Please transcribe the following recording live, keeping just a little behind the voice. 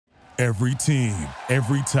Every team,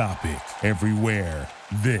 every topic, everywhere.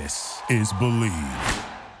 This is Believe.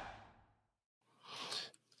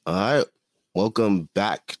 All right. Welcome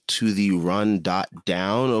back to the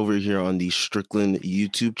Run.down over here on the Strickland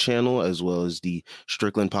YouTube channel, as well as the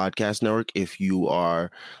Strickland Podcast Network. If you are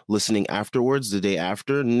listening afterwards, the day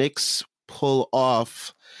after, Knicks pull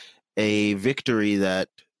off a victory that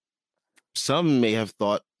some may have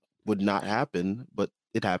thought would not happen, but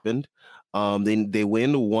it happened. They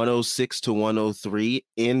win 106-103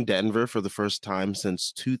 in Denver for the first time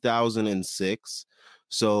since 2006.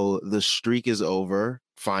 So the streak is over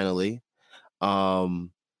finally. And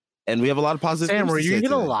we have a lot of positive Sam, things were to you say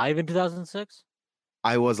even today. alive in 2006?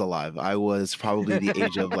 I was alive. I was probably the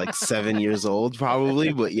age of like 7 years old,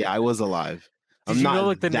 probably. But yeah, I was alive. Did I'm you not know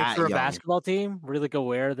like the Knicks that were a young. basketball team? Were you like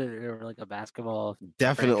aware that they were like a basketball?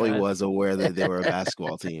 Definitely franchise? was aware that they were a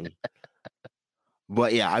basketball team.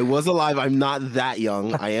 But yeah, I was alive. I'm not that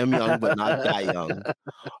young. I am young, but not that young.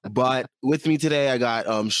 But with me today, I got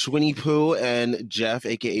Schwinny Poo and Jeff,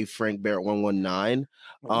 aka Frank Barrett 119.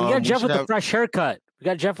 We got Jeff with the fresh haircut. We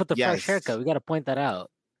got Jeff with the fresh Yes. haircut. We got to point that out.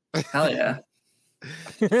 Hell yeah.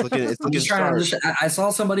 It's I'm just trying to. I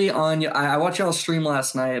saw somebody on. I watched y'all stream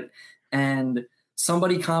last night, and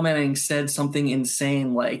somebody commenting said something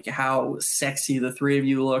insane like how sexy the three of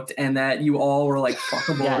you looked, and that you all were like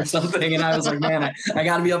fuckable or something. And I was like, man, I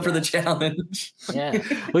got to be up for the challenge. Yeah,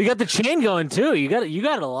 well, you got the chain going too. You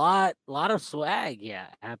got a lot of swag. Yeah,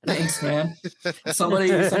 happening. Thanks, man.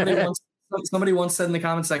 Somebody once said in the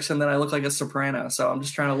comment section that I look like a soprano, so I'm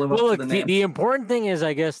just trying to live up to the name. The important thing is,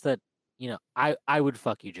 I guess that I would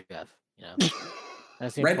fuck you, Jeff.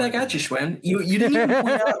 That's right back at you, Schwinn. You didn't even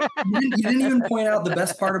point out. You didn't even point out the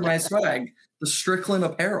best part of my swag, the Strickland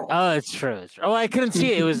apparel. Oh, it's true. Oh, I couldn't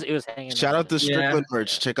see it. It was hanging. Shout out to Strickland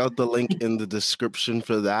merch. Check out the link in the description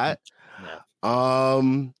for that. Yeah.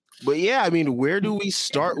 But yeah, I mean, where do we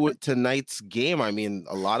start with tonight's game? I mean,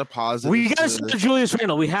 a lot of positives. We got to start Julius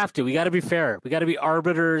Randle. We have to. We got to be fair. We got to be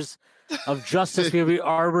arbiters of justice. We got to be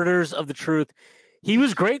arbiters of the truth. He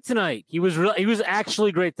was great tonight. He was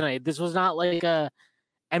actually great tonight. This was not like a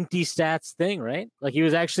empty stats thing, right? Like he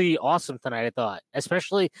was actually awesome tonight, I thought.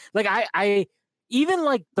 Especially like I even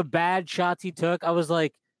like the bad shots he took, I was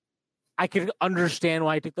like, I could understand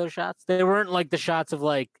why he took those shots. They weren't like the shots of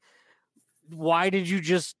like, why did you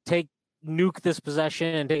just nuke this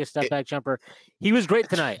possession and take a step back jumper? He was great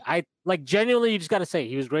tonight. I like genuinely, you just got to say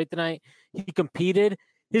he was great tonight. He competed.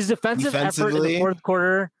 His defensive effort in the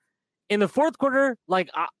fourth quarter. Like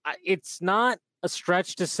it's not a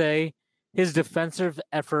stretch to say his defensive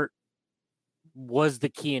effort was the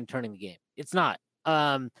key in turning the game. It's not.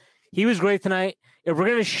 He was great tonight. If we're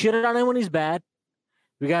gonna shit on him when he's bad,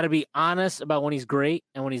 we got to be honest about when he's great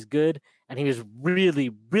and when he's good. And he was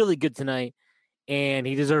really, really good tonight. And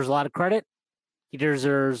he deserves a lot of credit. He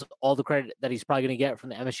deserves all the credit that he's probably going to get from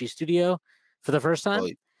the MSG studio for the first time.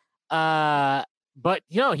 But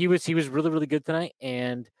he was really, really good tonight.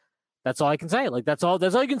 And that's all I can say. Like that's all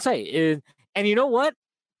you can say. And you know what?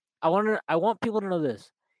 I want people to know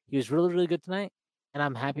this. He was really, really good tonight. And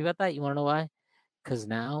I'm happy about that. You want to know why? Because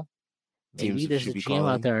now maybe there's a GM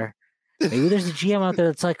out there. Maybe there's a GM out there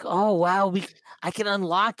that's like, oh wow, I can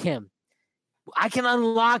unlock him. We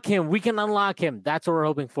can unlock him. That's what we're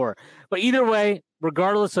hoping for. But either way,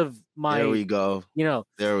 regardless of my, there we go.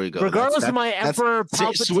 There we go. Regardless of my Emperor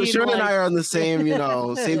Palpatine, Swisher and I are on the same,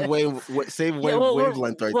 same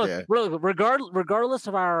wavelength right there. Regardless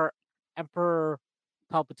of our Emperor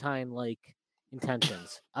Palpatine like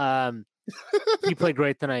intentions, he played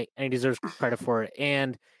great tonight, and he deserves credit for it.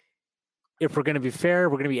 And if we're going to be fair,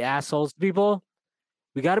 we're going to be assholes to people.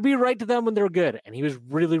 We got to be right to them when they're good. And he was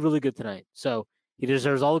really, really good tonight. So he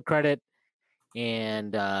deserves all the credit.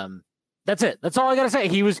 And that's it. That's all I got to say.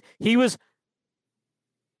 He was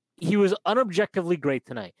unobjectively great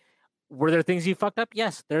tonight. Were there things he fucked up?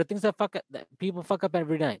 Yes. There are things that people fuck up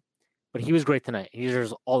every night. But he was great tonight. He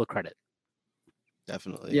deserves all the credit.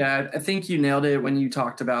 Definitely. Yeah, I think you nailed it when you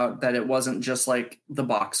talked about that it wasn't just like the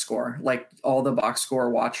box score. Like all the box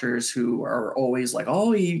score watchers who are always like,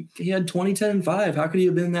 oh, he had 20, 10, and 5. How could he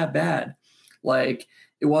have been that bad? Like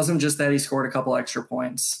it wasn't just that he scored a couple extra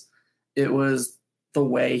points. It was the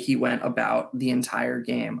way he went about the entire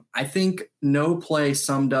game. I think no play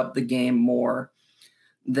summed up the game more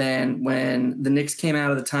than when the Knicks came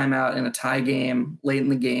out of the timeout in a tie game late in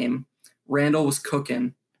the game. Randle was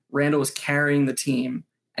cooking. Randle was carrying the team,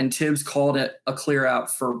 and Tibbs called it a clear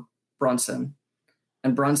out for Brunson.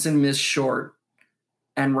 And Brunson missed short.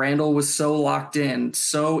 And Randle was so locked in,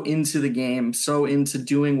 so into the game, so into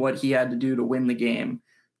doing what he had to do to win the game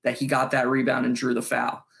that he got that rebound and drew the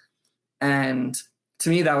foul. And to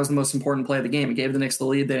me, that was the most important play of the game. It gave the Knicks the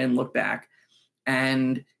lead. They didn't look back.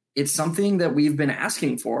 And it's something that we've been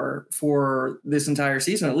asking for this entire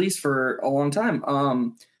season, at least for a long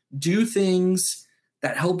time. Do things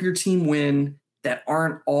that help your team win that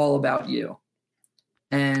aren't all about you.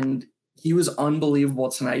 And he was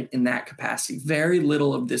unbelievable tonight in that capacity. Very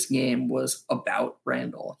little of this game was about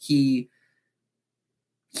Randall. He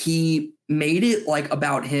made it like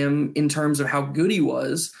about him in terms of how good he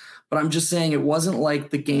was, but I'm just saying it wasn't like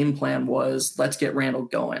the game plan was, let's get Randall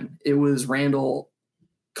going. It was Randall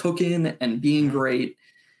cooking and being great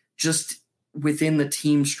just within the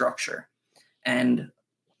team structure. And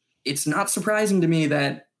it's not surprising to me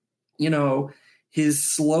that,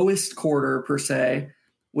 his slowest quarter per se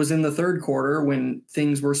was in the third quarter when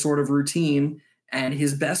things were sort of routine, and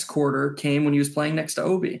his best quarter came when he was playing next to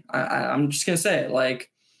Obi. I'm just going to say it,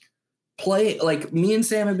 me and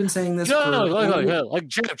Sam have been saying this. Like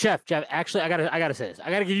Jeff. Actually, I gotta say this.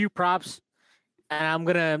 I gotta give you props, and I'm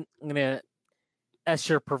gonna S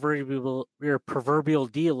your proverbial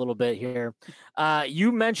D a little bit here.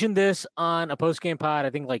 You mentioned this on a post-game pod, I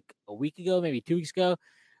think like a week ago, maybe 2 weeks ago,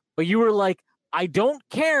 but you were like, I don't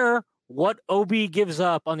care what Obi gives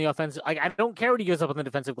up on the offensive. Like, I don't care what he gives up on the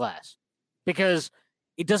defensive glass because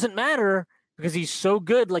it doesn't matter because he's so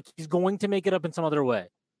good. Like, he's going to make it up in some other way.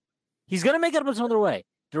 He's going to make it up in some other way.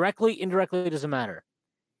 Directly, indirectly, it doesn't matter.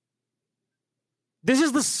 This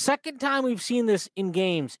is the second time we've seen this in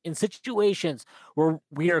games, in situations where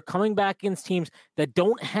we are coming back against teams that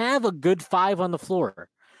don't have a good five on the floor,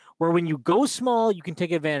 where when you go small, you can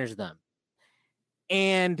take advantage of them.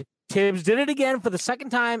 And Tibbs did it again for the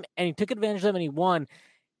second time, and he took advantage of them, and he won.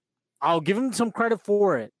 I'll give him some credit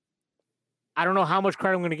for it. I don't know how much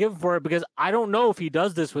credit I'm going to give him for it because I don't know if he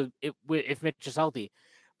does this if Mitch is healthy.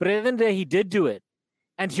 But at the end of the day, he did do it.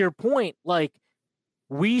 And to your point, like,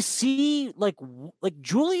 we see, like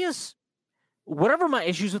Julius, whatever my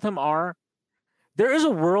issues with him are, there is a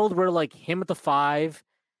world where, like, him at the 5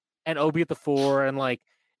 and Obi at the 4 and, like,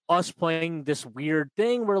 us playing this weird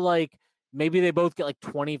thing where, like, maybe they both get, like,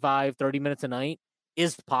 25, 30 minutes a night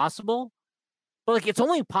is possible. But, like, it's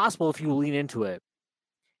only possible if you lean into it.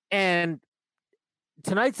 And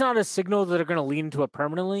tonight's not a signal that they're going to lean into it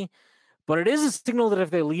permanently, but it is a signal that if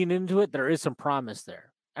they lean into it, there is some promise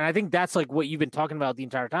there. And I think that's like what you've been talking about the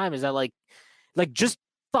entire time is that like just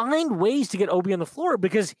find ways to get Obi on the floor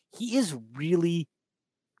because he is really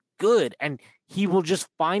good and he will just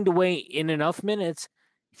find a way in enough minutes.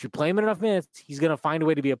 If you play him in enough minutes, he's going to find a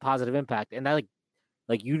way to be a positive impact. And that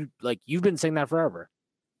you've been saying that forever.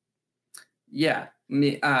 Yeah,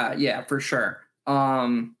 yeah, for sure.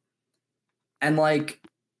 And like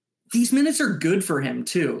these minutes are good for him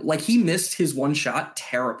too. Like he missed his one shot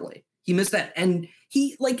terribly. He missed that. And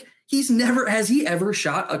has he ever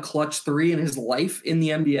shot a clutch 3 in his life in the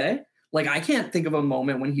NBA? Like I can't think of a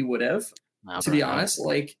moment when he would have, to be honest.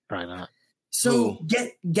 Like probably not. So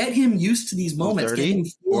get him used to these moments. Get him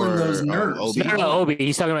feeling those nerves. Obi? No, Obi. He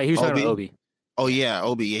was talking about Obi. Oh yeah,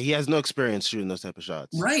 Obi. Yeah, he has no experience shooting those type of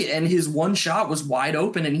shots. Right, and his one shot was wide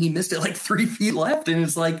open, and he missed it like 3 feet left, and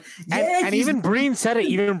it's like, yeah. And even Breen said it.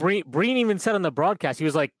 Even Breen even said on the broadcast, he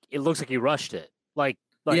was like, "It looks like he rushed it." Like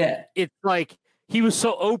yeah, it's like he was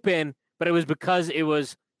so open, but it was because it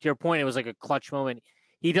was, to your point, it was like a clutch moment.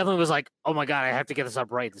 He definitely was like, "Oh my god, I have to get this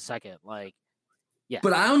up right this second." Like, yeah.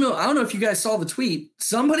 But I don't know if you guys saw the tweet.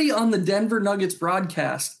 Somebody on the Denver Nuggets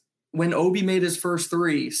broadcast, when Obi made his first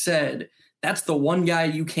 3, said, "That's the one guy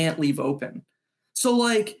you can't leave open." So,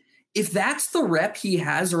 like, if that's the rep he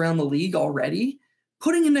has around the league already,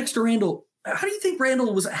 putting him next to Randall, how do you think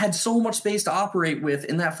Randall had so much space to operate with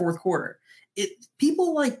in that fourth quarter?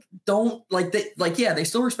 People they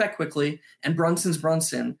still respect Quickly and Brunson's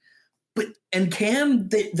Brunson, and Cam,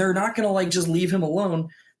 they're not going to like just leave him alone.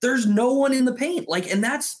 There's no one in the paint, and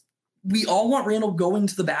we all want Randall going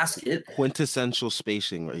to the basket. Quintessential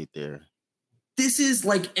spacing right there. This is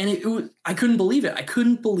I couldn't believe it. I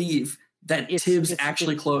couldn't believe that Tibbs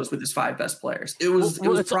actually closed with his 5 best players. It was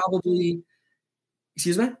probably,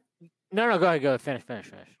 excuse me? No, go ahead.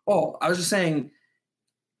 Finish. Oh, I was just saying,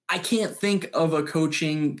 I can't think of a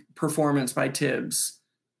coaching performance by Tibbs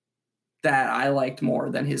that I liked more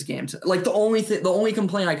than his games. Like the only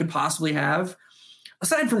complaint I could possibly have,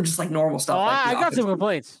 aside from just like normal stuff. I got some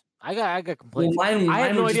complaints. I got complaints. Well, I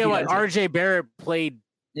had no idea what RJ Barrett played.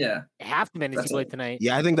 Yeah, half the minutes he played tonight.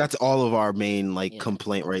 Yeah, I think that's all of our main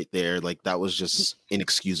complaint right there. Like that was just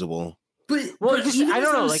inexcusable. But I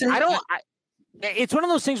don't know. Like it's one of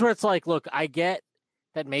those things where it's like, look, I get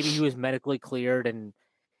that maybe he was medically cleared and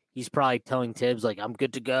he's probably telling Tibbs like, I'm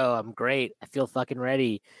good to go, I'm great, I feel fucking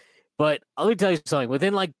ready. But let me tell you something.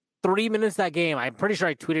 Within like 3 minutes of that game, I'm pretty sure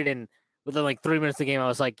I tweeted in within like 3 minutes of the game. I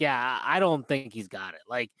was like, yeah, I don't think he's got it.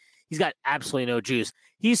 Like, he's got absolutely no juice.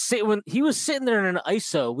 When he was sitting there in an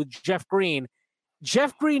ISO with Jeff Green.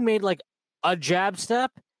 Jeff Green made like a jab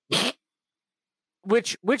step,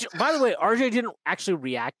 which by the way, RJ didn't actually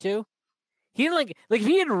react to. He didn't like if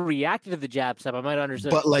he had reacted to the jab step, I might have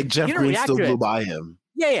understood. But like Jeff Green still blew by him.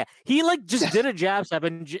 Yeah. He like just did a jab step,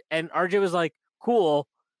 and RJ was like, cool.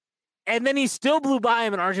 And then he still blew by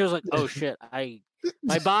him, and RJ was like, oh shit,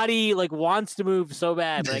 my body like wants to move so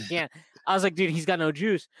bad, but I can't. I was like, dude, he's got no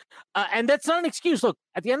juice. And that's not an excuse. Look,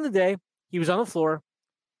 at the end of the day, he was on the floor.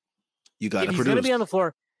 You got to produce. He's going to be on the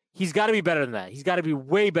floor. He's got to be better than that. He's got to be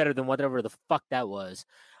way better than whatever the fuck that was.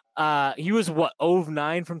 He was 0 of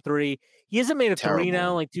 9 from 3. He hasn't made a Terrible. 3 now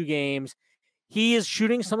in like 2 games. He is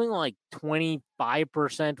shooting something like 25%,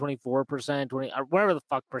 24%, 20, or whatever the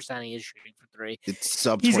fuck percent he is shooting for 3. It's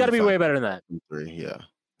sub. He's got to be way better than that. 3, yeah.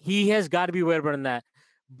 He has got to be way better than that.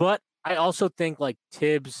 But I also think like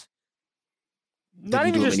Tibbs, not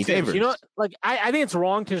even just Tibbs. Favors. You know, like I think it's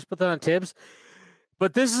wrong to just put that on Tibbs.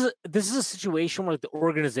 But this is a situation where like, the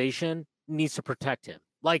organization needs to protect him.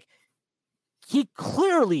 Like, he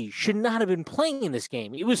clearly should not have been playing in this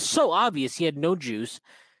game. It was so obvious he had no juice.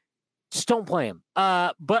 Just don't play him.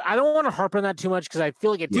 But I don't want to harp on that too much because I feel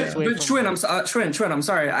like it takes away from Schwinn, I'm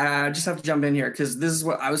sorry. I just have to jump in here because this is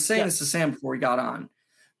what I was saying this to Sam before we got on.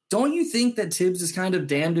 Don't you think that Tibbs is kind of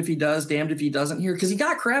damned if he does, damned if he doesn't here? Because he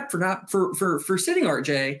got crap for sitting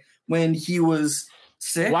RJ when he was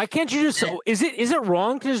sick. Why can't you just? Is it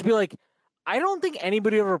wrong to just be like? I don't think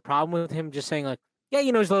anybody ever have a problem with him just saying like, yeah,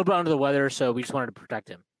 you know, he's a little bit under the weather, so we just wanted to protect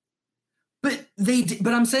him. But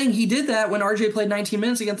I'm saying he did that when RJ played 19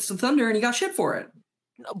 minutes against the Thunder and he got shit for it.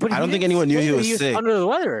 No, but I don't think anyone knew he was sick. Under the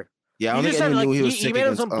weather. Yeah, I don't think anyone knew he was sick. He made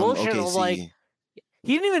up some bullshit. OKC. Like,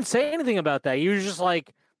 he didn't even say anything about that. He was just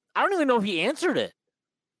like, I don't even know if he answered it.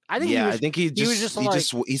 I think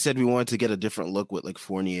he said we wanted to get a different look with like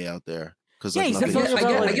Fournier out there. Because yeah, I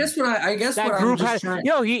guess what group I'm had.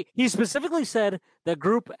 trying... He specifically said the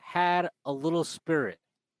group had a little spirit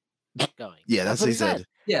going. Yeah, that's what he said.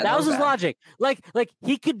 Yeah, that was his logic. Like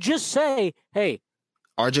he could just say, "Hey,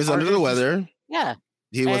 RJ's under the weather." Yeah,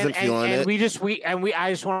 he wasn't feeling it.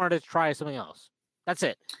 I just wanted to try something else. That's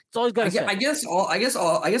it. It's all he's got to say. I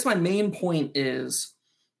guess my main point is.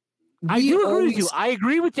 I do agree with you. I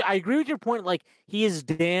agree with your point. Like, he is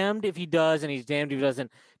damned if he does, and he's damned if he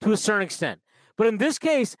doesn't, to a certain extent. But in this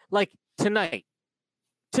case, like tonight,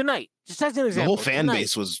 just as an example, the whole fan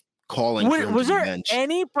base was calling. Was there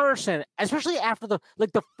any person, especially after the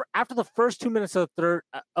first 2 minutes of the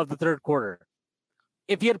third quarter,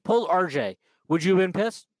 if you had pulled RJ, would you have been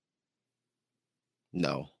pissed?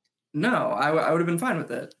 No, I would have been fine with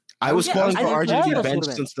it. I was calling for RJ to be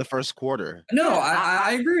benched since the first quarter. No,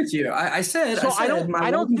 I agree with you. I said I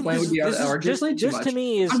don't think complaint would be RJ played too much. To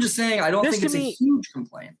me is, I'm just saying I don't think it's a huge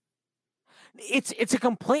complaint. It's a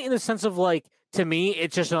complaint in the sense of like, to me,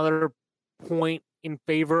 it's just another point in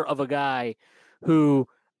favor of a guy who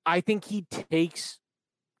I think he takes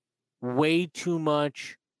way too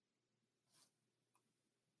much.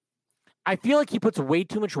 I feel like he puts way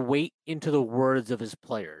too much weight into the words of his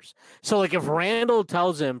players. So, like, if Randall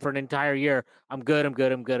tells him for an entire year, I'm good, I'm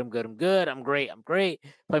great,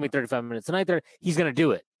 play me 35 minutes a night there, he's going to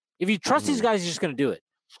do it. If you trust these guys, he's just going to do it.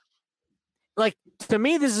 Like, to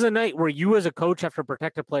me, this is a night where you as a coach have to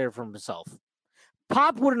protect a player from himself.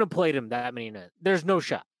 Pop wouldn't have played him that many minutes. There's no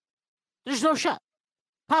shot.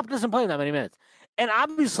 Pop doesn't play him that many minutes. And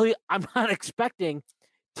obviously, I'm not expecting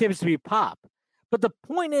Tibbs to be Pop. But the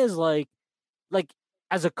point is, like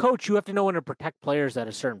as a coach, you have to know when to protect players at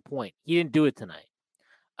a certain point. He didn't do it tonight.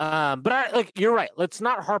 But you're right. Let's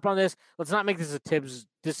not harp on this. Let's not make this a Tibbs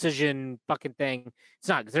decision fucking thing. It's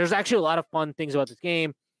not. There's actually a lot of fun things about this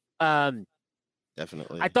game.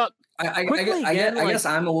 Definitely. I thought. I guess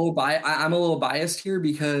I'm a little biased here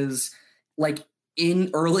because, like,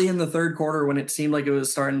 early in the third quarter when it seemed like it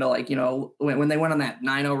was starting to, like, you know, when they went on that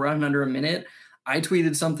 9-0 run under a minute, I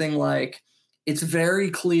tweeted something like, it's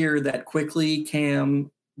very clear that Quickly,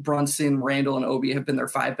 Cam, Brunson, Randall, and Obi have been their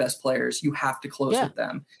 5 best players. You have to close with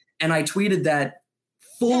them. And I tweeted that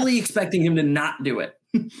fully expecting him to not do it.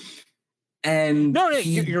 And no,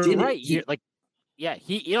 you're right. You're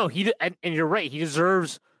and you're right. He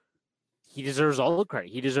deserves all the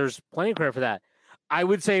credit. He deserves plenty of credit for that. I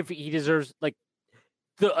would say if he deserves, like,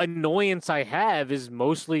 the annoyance I have is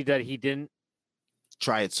mostly that he didn't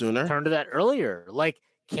try it sooner. Turn to that earlier. Like,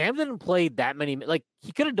 Cam didn't play that many. Like,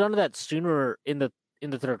 he could have done that sooner in the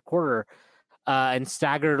third quarter, and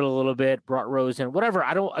staggered a little bit, brought Rose in, whatever.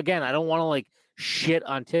 I don't want to like shit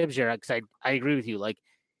on Tibbs here because I agree with you. Like,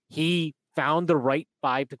 he found the right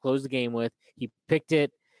five to close the game with. He picked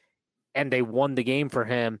it, and they won the game for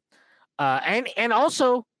him. And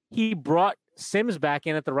also he brought Sims back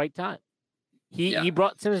in at the right time. He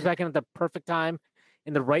brought Sims back in at the perfect time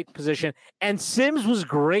in the right position. And Sims was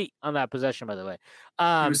great on that possession, by the way.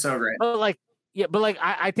 He was so great. But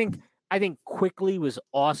I think Quickly was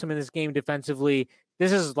awesome in this game defensively.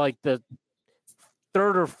 This is like the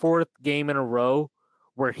third or fourth game in a row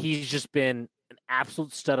where he's just been an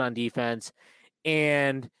absolute stud on defense.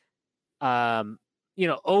 And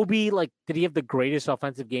Obi, like, did he have the greatest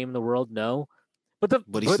offensive game in the world? No. But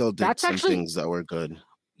he still did some things that were good.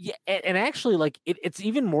 Yeah, and actually, like, it's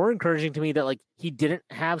even more encouraging to me that, like, he didn't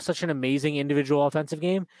have such an amazing individual offensive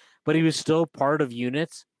game, but he was still part of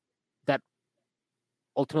units that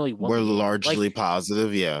ultimately won. We're largely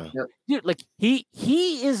positive, yeah. Dude, like, he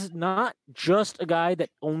is not just a guy that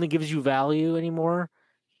only gives you value anymore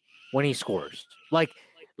when he scores. Like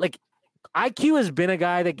IQ has been a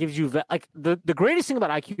guy that gives you the greatest thing about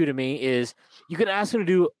IQ to me is you can ask him to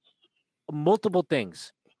do multiple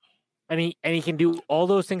things. And he can do all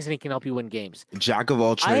those things, and he can help you win games. Jack of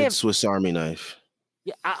all trades, Swiss Army knife.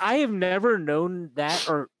 Yeah, I have never known that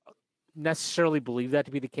or necessarily believe that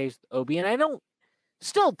to be the case with Obi, and I don't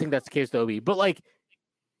still think that's the case with Obi. But, like,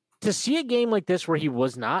 to see a game like this where he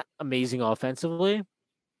was not amazing offensively,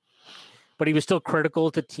 but he was still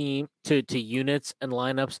critical to units and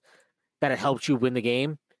lineups that it helped you win the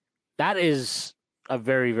game, that is a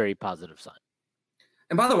very, very positive sign.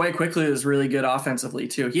 And by the way, Quickly was really good offensively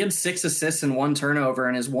too. He had 6 assists and 1 turnover,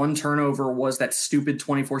 and his 1 turnover was that stupid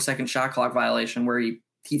 24-second shot clock violation where he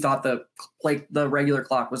thought the regular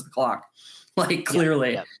clock was the clock, like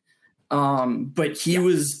clearly. Yeah, yeah. But he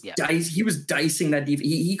was dicing that defense.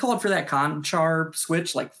 He called for that Conchar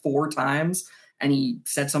switch like 4 times, and he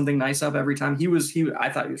set something nice up every time. I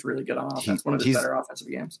thought he was really good on offense. One of his better offensive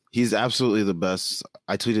games. He's absolutely the best.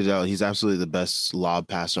 I tweeted out he's absolutely the best lob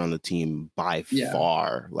passer on the team by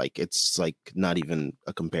far. Like, it's like not even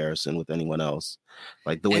a comparison with anyone else.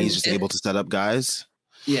 Like the way he's just able to set up guys.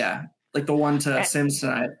 Yeah, like the one to Sims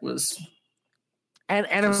tonight was. And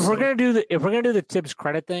if we're gonna do the Tibbs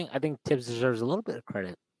credit thing, I think Tibbs deserves a little bit of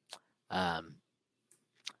credit.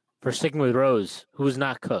 For sticking with Rose, who was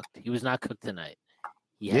not cooked. He was not cooked tonight.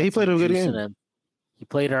 He played a good game. He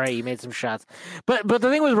played all right. He made some shots. But the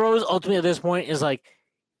thing with Rose, ultimately at this point, is like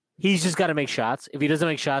he's just got to make shots. If he doesn't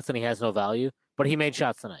make shots, then he has no value. But he made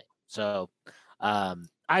shots tonight. So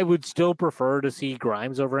I would still prefer to see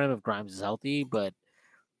Grimes over him if Grimes is healthy. But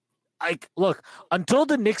look, until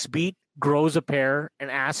the Knicks beat grows a pair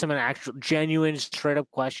and asks him an actual genuine straight up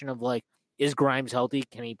question of like, is Grimes healthy?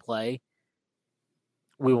 Can he play?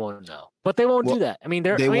 We won't know, but they won't do that. I mean,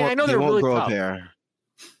 I know they're really tough.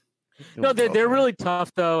 No, they're really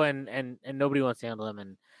tough though, and nobody wants to handle them,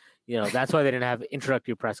 and that's why they didn't have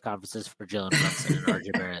introductory press conferences for Jalen Brunson and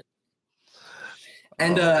RJ Barrett.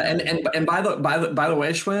 And by the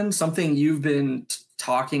way, Schwinn, something you've been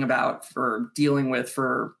talking about for dealing with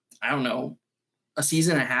for I don't know a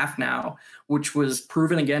season and a half now, which was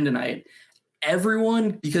proven again tonight.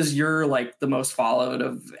 Everyone, because you're like the most followed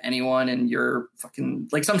of anyone, and you're fucking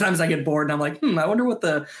like sometimes I get bored and I'm like, I wonder what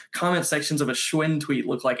the comment sections of a Schwinn tweet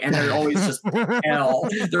look like, and they're always just hell.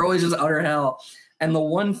 They're always just utter hell. And the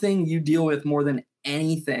one thing you deal with more than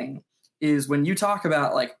anything is when you talk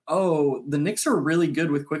about like, oh, the Knicks are really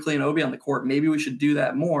good with Quickly and Obi on the court. Maybe we should do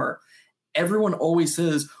that more. Everyone always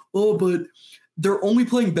says, oh, but they're only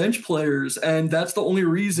playing bench players, and that's the only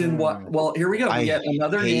reason why. Well, here we go. We get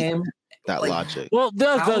another game. That logic. Well,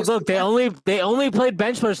 look, they only played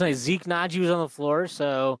bench players tonight. Zeke Naji was on the floor,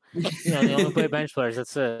 so they only played bench players.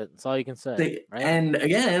 That's it. That's all you can say. Right? And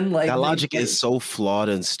again, like that logic is so flawed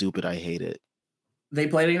and stupid. I hate it. They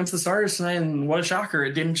played against the starters tonight, and what a shocker!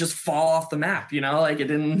 It didn't just fall off the map. Like it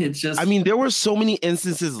didn't. It's just. I mean, there were so many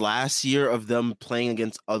instances last year of them playing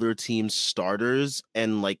against other teams' starters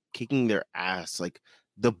and like kicking their ass. Like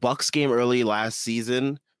the Bucks game early last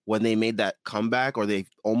season, when they made that comeback, or they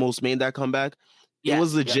almost made that comeback, it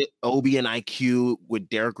was legit Obi and IQ with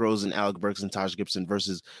Derrick Rose and Alec Burks and Taj Gibson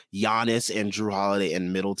versus Giannis and Drew Holiday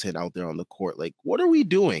and Middleton out there on the court. Like, what are we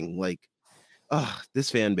doing? Like, this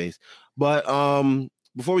fan base. But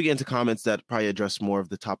before we get into comments that probably address more of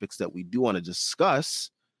the topics that we do want to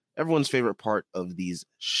discuss, everyone's favorite part of these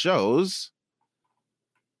shows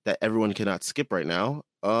that everyone cannot skip right now.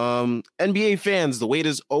 NBA fans, the wait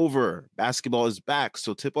is over. Basketball is back,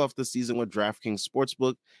 so tip off the season with DraftKings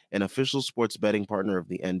Sportsbook, an official sports betting partner of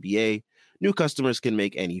the NBA. New customers can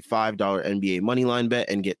make any $5 NBA moneyline bet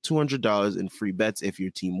and get $200 in free bets if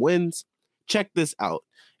your team wins. Check this out.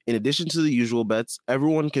 In addition to the usual bets,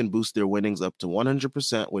 everyone can boost their winnings up to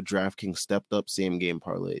 100% with DraftKings stepped up same game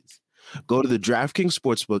parlays. Go to the DraftKings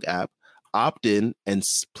Sportsbook app, opt in, and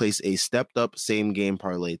place a stepped up same game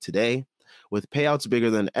parlay today. With payouts bigger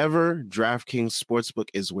than ever, DraftKings Sportsbook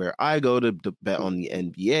is where I go to bet on the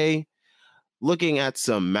NBA. Looking at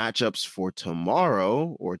some matchups for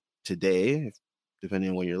tomorrow or today,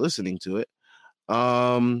 depending on when you're listening to it.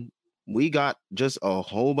 We got just a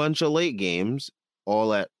whole bunch of late games,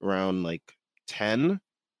 all at around like 10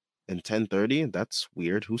 and 10:30. That's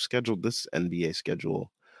weird. Who scheduled this NBA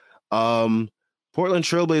schedule? Portland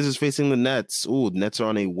Trailblazers facing the Nets. Ooh, Nets are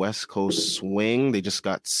on a West Coast swing. They just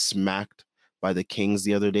got smacked by the Kings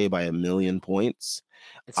the other day by 1,000,000 points.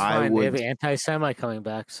 It's fine. They have an anti-Semite coming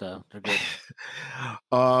back, so they're good.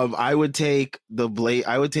 I would take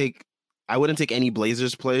I wouldn't take any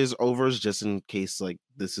Blazers players overs just in case like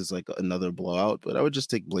this is like another blowout, but I would just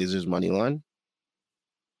take Blazers money line.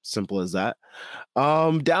 Simple as that.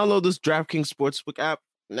 Download this DraftKings Sportsbook app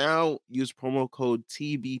now. Use promo code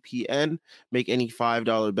TBPN. Make any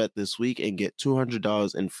 $5 bet this week and get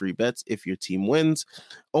 $200 in free bets if your team wins.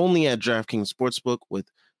 Only at DraftKings Sportsbook with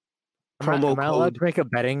promo Am I allowed to make a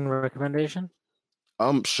betting recommendation?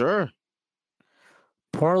 Sure.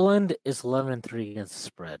 Portland is 11-3 against the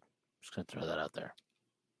spread. Just gonna throw that out there.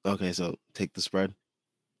 Okay, so take the spread.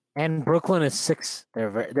 And Brooklyn is 6.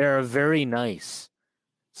 They're a very nice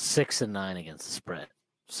 6-9 against the spread.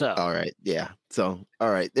 So all right, yeah. So all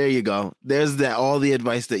right, there you go. There's all the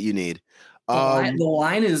advice that you need. The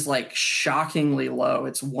line is like shockingly low.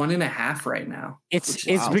 It's 1.5 right now. It's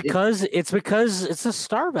because it's a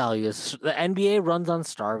star value. The NBA runs on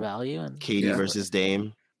star value and KD versus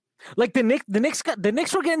Dame. Like the Knicks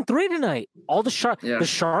were getting 3 tonight. All the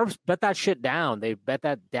sharps bet that shit down. They bet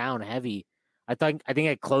that down heavy. I think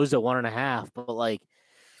I closed at 1.5, but like,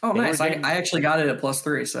 oh nice. I actually got it at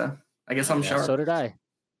 +3, so I guess I'm sharp. So did I.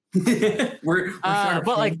 we're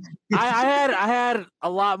but like I had a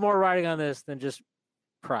lot more riding on this than just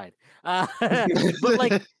pride. But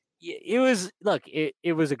like it was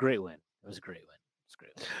a great win. It was a great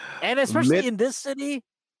win. And especially in this city,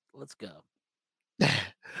 let's go.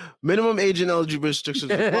 Minimum age and eligibility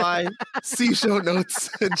restrictions apply. See show notes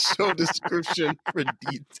and show description for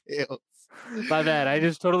details. My bad. I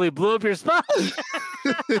just totally blew up your spot.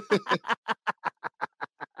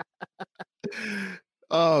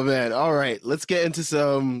 Oh man. All right. Let's get into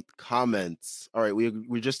some comments. All right,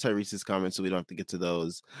 we just Tyrese's comments, so we don't have to get to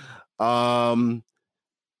those.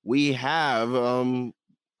 We have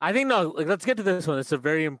I think let's get to this one. It's a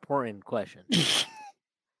very important question.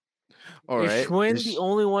 All right. Is Schwinn the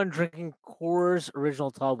only one drinking Coors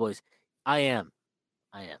Original Tall Boys? I am.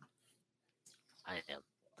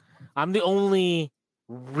 I'm the only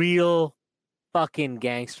real fucking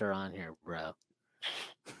gangster on here, bro.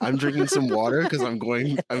 I'm drinking some water because I'm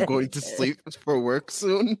going to sleep for work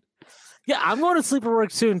soon. Yeah, I'm going to sleep for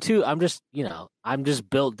work soon too. I'm just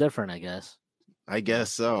built different, I guess. I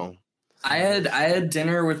guess so. I had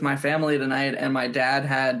dinner with my family tonight, and my dad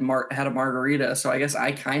had a margarita. So I guess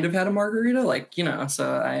I kind of had a margarita,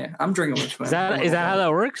 So I'm drinking with. Is that how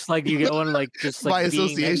that works? Like you get one, like just like by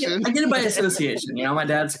association. I get it by association. My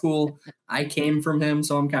dad's cool. I came from him,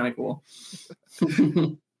 so I'm kind of cool.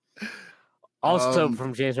 Also,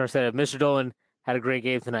 from James Marcetta, Mr. Dolan had a great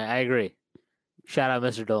game tonight. I agree. Shout out,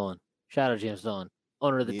 Mr. Dolan. Shout out, James Dolan,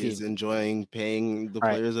 owner of the team. He's enjoying paying the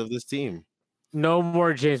players of this team. No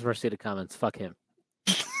more James Marcetta comments. Fuck him.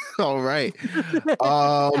 All right.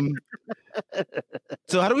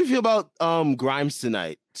 So how do we feel about Grimes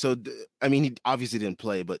tonight? So he obviously didn't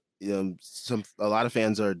play, but a lot of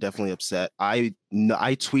fans are definitely upset. I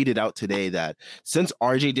tweeted out today that since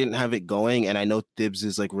RJ didn't have it going, and I know Thibs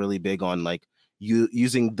is like really big on like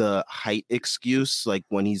using the height excuse, like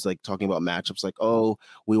when he's like talking about matchups, like, oh,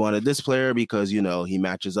 we wanted this player because he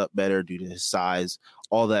matches up better due to his size,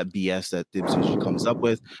 all that BS that Thibs usually comes up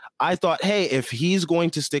with. I thought, hey, if he's going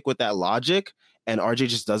to stick with that logic and RJ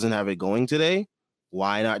just doesn't have it going today,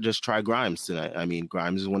 why not just try Grimes tonight? I mean,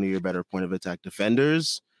 Grimes is one of your better point of attack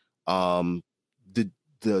defenders. The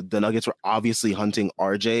Nuggets were obviously hunting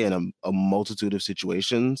RJ in a multitude of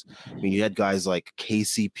situations. I mean, you had guys like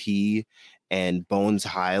KCP and Bones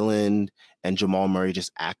Highland and Jamal Murray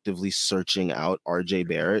just actively searching out RJ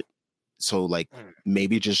Barrett. So like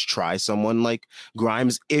maybe just try someone like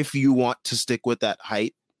Grimes if you want to stick with that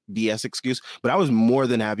height BS excuse. But I was more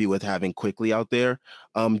than happy with having Quickly out there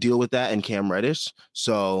deal with that and Cam Reddish.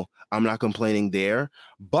 So I'm not complaining there.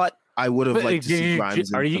 But I would have liked to see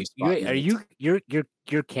Grimes.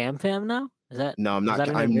 You're Cam fam now? Is that no? I'm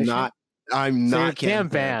not. I'm so not Cam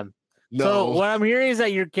fam. No. So what I'm hearing is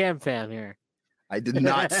that you're Cam fam here. I did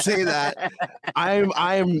not say that.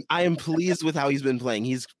 I am pleased with how he's been playing.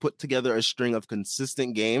 He's put together a string of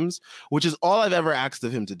consistent games, which is all I've ever asked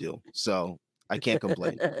of him to do. So I can't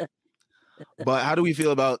complain. But how do we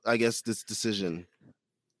feel about, I guess, this decision?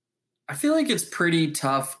 I feel like it's pretty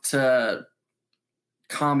tough to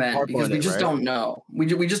comment because we just don't know.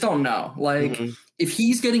 We just don't know. Like if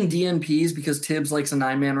he's getting DNPs because Tibbs likes a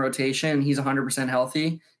 9-man rotation, he's 100%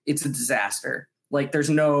 healthy, it's a disaster. Like there's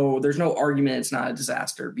no argument it's not a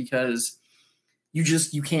disaster because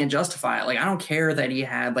you can't justify it. Like I don't care that he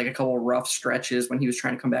had like a couple of rough stretches when he was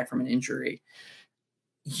trying to come back from an injury.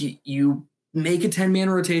 You make a 10-man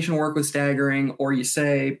rotation work with staggering, or you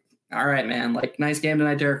say, all right, man, like nice game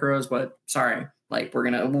tonight, Derrick Rose, but sorry. Like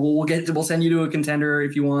we'll send you to a contender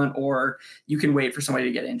if you want, or you can wait for somebody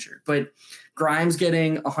to get injured. But Grimes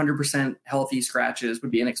getting 100% healthy scratches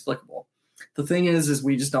would be inexplicable. The thing is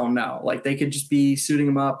we just don't know. Like they could just be suiting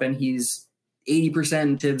him up and he's 80%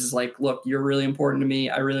 and Tibbs is like, look, you're really important to me.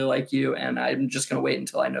 I really like you. And I'm just going to wait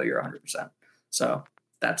until I know you're 100%. So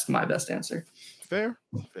that's my best answer. Fair,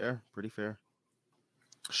 pretty fair.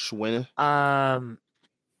 Schwinn.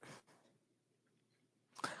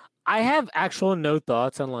 I have actual no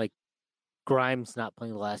thoughts on like Grimes not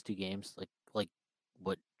playing the last 2 games. Like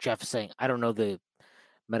what Jeff is saying. I don't know the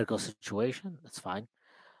medical situation. That's fine.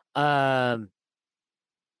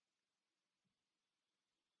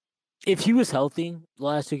 If he was healthy the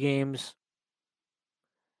last 2 games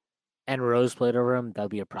and Rose played over him, that'd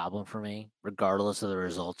be a problem for me, regardless of the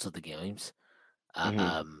results of the games.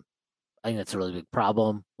 I think that's a really big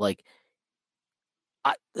problem.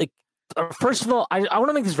 First of all, I want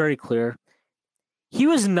to make this very clear. He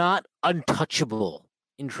was not untouchable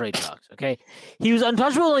in trade talks, okay? He was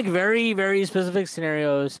untouchable in like very, very specific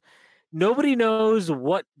scenarios. Nobody knows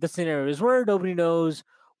what the scenarios were. Nobody knows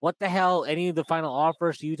what the hell any of the final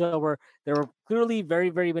offers to Utah were. There were clearly very,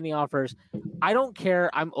 very many offers. I don't care.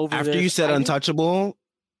 I'm over After this. you said untouchable,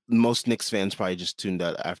 most Knicks fans probably just tuned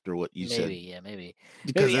out after what you said. Maybe.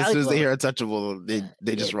 Because as soon as they hear untouchable,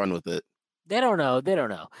 they just run with it. They don't know.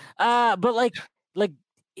 But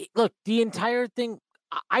look, the entire thing,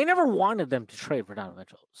 I never wanted them to trade for Donovan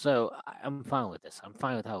Mitchell. So I'm fine with this. I'm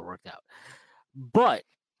fine with how it worked out. But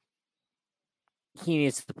he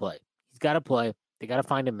needs to play. He's got to play. They got to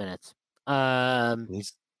find him minutes.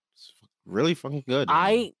 He's really fucking good.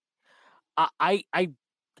 I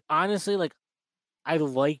honestly, like, I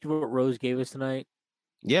liked what Rose gave us tonight.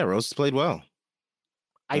 Yeah, Rose played well.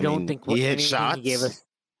 I don't think he hit shots. He gave us.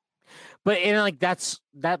 But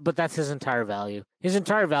that's his entire value. His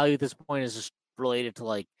entire value at this point is just related to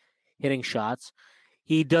like hitting shots.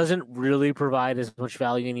 He doesn't really provide as much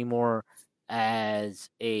value anymore as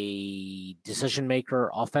a decision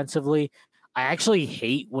maker offensively. I actually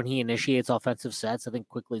hate when he initiates offensive sets. I think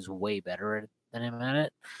Quickly's way better than him at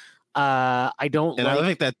it. I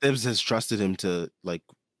think that Tibbs has trusted him to like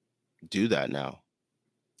do that now.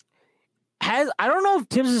 I don't know if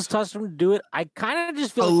Tibbs has trusted him to do it. I kind of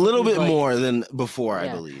just feel a little bit more than before, I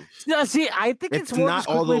believe. No, see, I think it's more not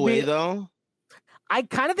all the way though. I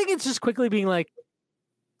kind of think it's just Quickly being like,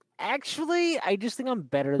 actually, I just think I'm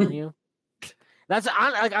better than you.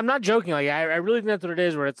 I'm not joking. Like I really think that's what it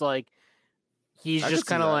is. Where it's like he's just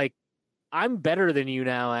kind of like, I'm better than you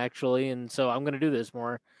now, actually, and so I'm going to do this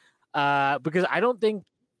more. Because I don't think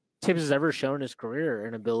Tibbs has ever shown in his career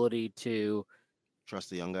an ability to trust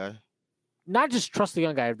the young guy. Not just trust the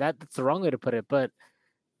young guy. That's the wrong way to put it, but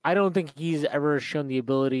I don't think he's ever shown the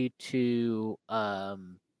ability to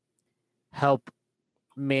help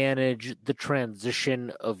manage the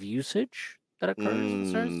transition of usage that occurs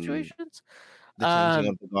in certain situations. The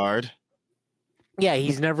changing of the guard. Yeah,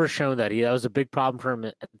 he's never shown that. That was a big problem for him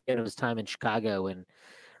at the end of his time in Chicago when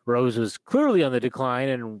Rose was clearly on the decline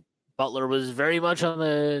and Butler was very much on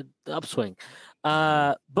the upswing.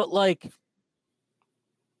 But like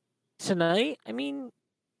tonight, I mean,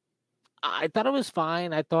 I thought it was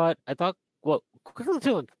fine. I thought Quickly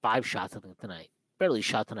took like 5 shots, I think, tonight. Barely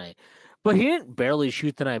shot tonight. But he didn't barely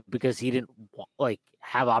shoot tonight because he didn't like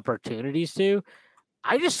have opportunities to.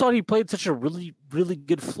 I just thought he played such a really, really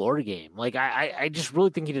good floor game. Like I just really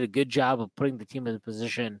think he did a good job of putting the team in a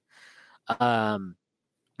position when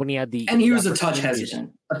he had the. And he was a touch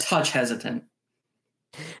hesitant.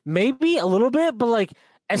 Maybe a little bit, but like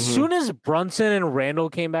as soon as Brunson and Randall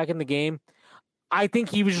came back in the game, I think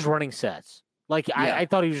he was just running sets. Like I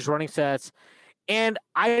thought he was just running sets, and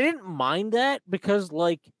I didn't mind that because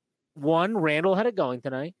like 1, Randall had it going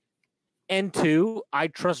tonight. And 2, I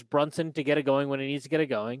trust Brunson to get it going when he needs to get it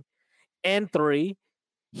going. And 3,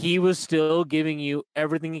 he was still giving you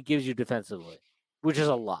everything he gives you defensively, which is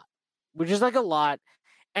a lot.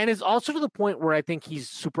 And it's also to the point where I think he's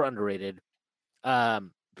super underrated. I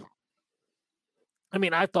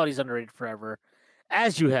mean, I thought he's underrated forever,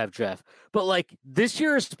 as you have, Jeff. But like this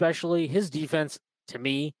year especially, his defense to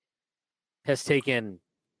me has taken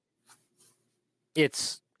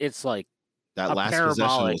it's like That a last possession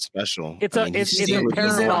parabolic. was special. It's I a mean, it's He's a an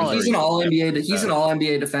parabolic. all NBA. He's an all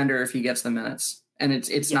NBA defender if he gets the minutes, and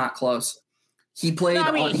it's not close. He played. No,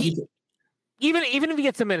 I mean, on, even if he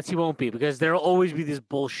gets the minutes, he won't be because there'll always be these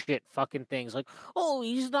bullshit fucking things like, oh,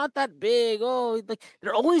 he's not that big. Oh, like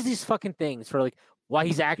there are always these fucking things for like why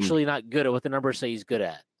he's actually not good at what the numbers say he's good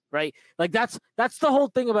at, right? Like that's the whole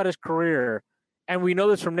thing about his career, and we know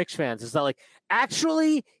this from Knicks fans is that like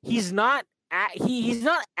actually he's not he's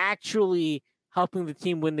not actually helping the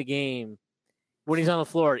team win the game when he's on the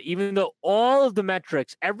floor, even though all of the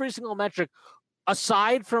metrics, every single metric,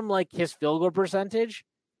 aside from like his field goal percentage,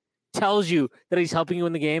 tells you that he's helping you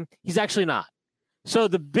in the game. He's actually not. So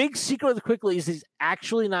the big secret of the Quickly is he's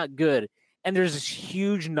actually not good, and there's this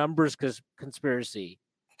huge numbers conspiracy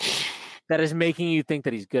that is making you think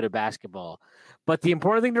that he's good at basketball. But the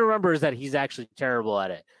important thing to remember is that he's actually terrible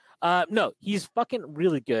at it. No, he's fucking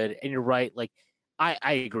really good, and you're right. Like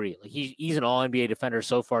I agree. Like he's an all NBA defender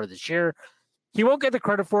so far this year. He won't get the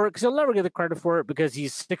credit for it because he'll never get the credit for it because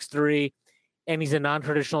he's 6'3", and he's a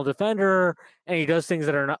non-traditional defender, and he does things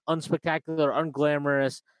that are not unspectacular,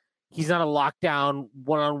 unglamorous. He's not a lockdown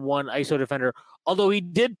one-on-one ISO defender, although he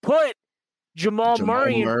did put Jamal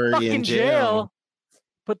Murray in fucking jail.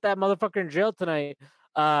 Put that motherfucker in jail tonight.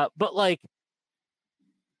 But like,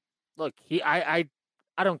 look, I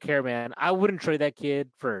don't care, man. I wouldn't trade that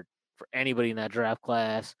kid for anybody in that draft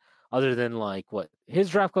class other than like what his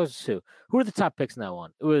draft class was who were the top picks in that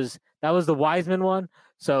one? That was the Wiseman one.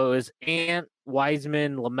 So it was Ant,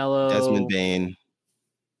 Wiseman, LaMelo, Desmond Bain,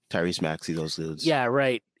 Tyrese Maxey, those dudes. Yeah,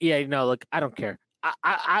 right. Yeah, no, look, I don't care.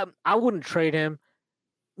 I wouldn't trade him.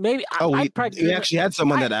 Maybe we actually had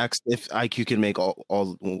someone that asked if IQ can make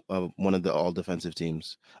all one of the all defensive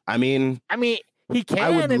teams. I mean, he can. I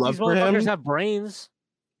would if love these for him, motherfuckers have brains,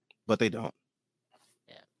 but they don't.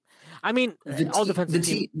 Yeah, I mean, all defensive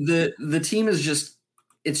team. The team is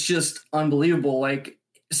just unbelievable. Like,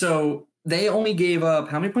 so they only gave up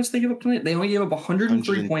how many points? Did they give up tonight? They only gave up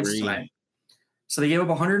 103 points tonight. So they gave up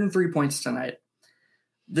 103 points tonight.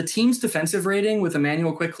 The team's defensive rating with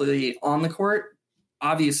Emmanuel Quickley on the court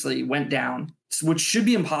obviously went down, which should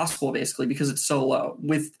be impossible basically because it's so low.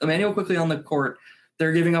 With Emmanuel Quickley on the court,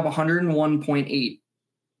 they're giving up 101.8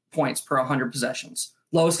 points per 100 possessions.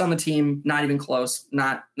 Lowest on the team, not even close,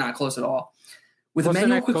 not close at all. With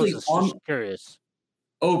Emmanuel Quickley on curious.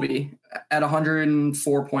 Obi at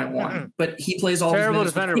 104.1, but he plays all terrible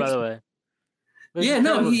defender, by the way. Yeah,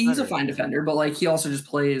 no, he's a fine defender, but like he also just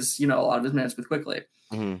plays, a lot of his minutes with Quickley.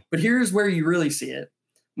 Mm-hmm. But here's where you really see it.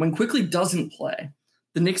 When Quickley doesn't play,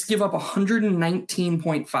 the Knicks give up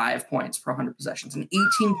 119.5 points per 100 possessions, an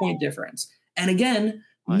 18-point difference. And again,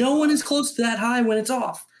 no one is close to that high when it's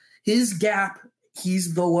off. His gap,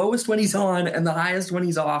 he's the lowest when he's on and the highest when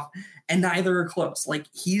he's off, and neither are close. Like,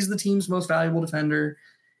 he's the team's most valuable defender.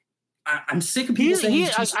 I'm sick of people saying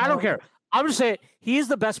he's too small. I don't care. I'm just saying he is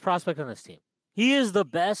the best prospect on this team. He is the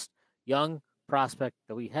best young prospect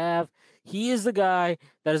that we have. He is the guy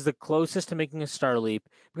that is the closest to making a star leap.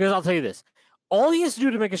 Because I'll tell you this. All he has to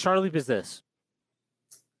do to make a star leap is this.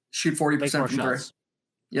 Shoot 40% from three.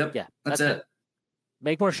 Yep. Yeah. That's it.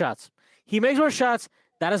 Make more shots. He makes more shots.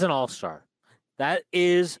 That is an all-star. That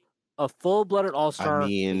is a full-blooded all-star. I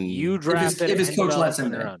mean, you drafted if his coach lets him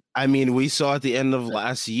there. I mean, we saw at the end of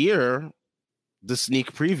last year the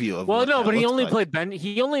sneak preview of. Well, no, but he only played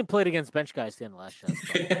He only played against bench guys at the end of last show.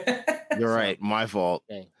 You're right. My fault.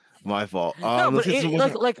 Okay. My fault. No, but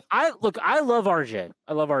I love RJ.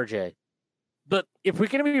 I love RJ. But if we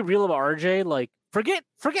can be real about RJ, like forget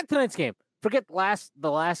tonight's game. Forget the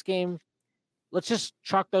last game. Let's just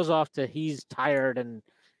chalk those off to he's tired and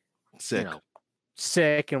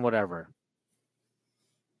sick and whatever.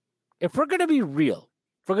 If we're gonna be real,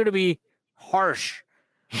 if we're gonna be harsh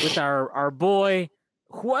with our boy,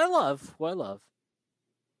 who I love,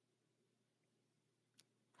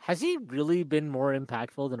 has he really been more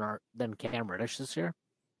impactful than Cam Reddish this year?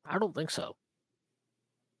 I don't think so.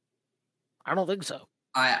 I don't think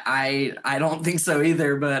so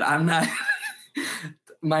either, but I'm not.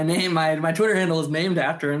 My Twitter handle is named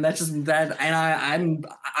after him. That's just that, and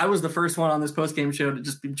I was the first one on this post-game show to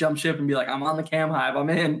just jump ship and be like, I'm on the Cam hype, I'm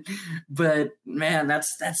in. But man,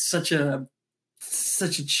 that's such a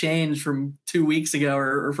change from 2 weeks ago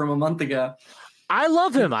or from a month ago. I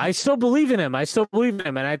love him. I still believe in him.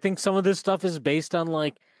 And I think some of this stuff is based on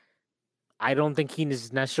like, I don't think he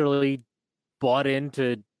is necessarily bought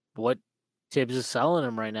into what Tibbs is selling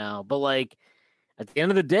him right now. But like at the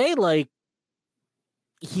end of the day, like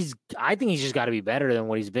I think he's just got to be better than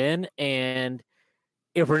what he's been. And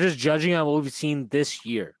if we're just judging on what we've seen this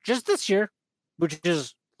year, just this year, which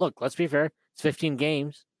is, look, let's be fair, it's 15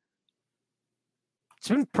 games. It's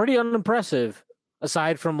been pretty unimpressive,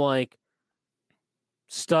 aside from like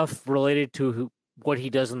stuff related to what he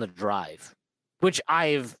does in the drive, which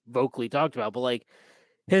I've vocally talked about. But like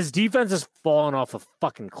his defense has fallen off a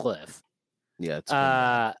fucking cliff. Yeah, it's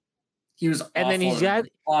he was awful, and then he's got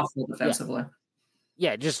awful defensively.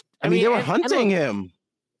 Yeah, just I mean they were hunting him.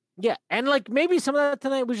 Yeah, and like maybe some of that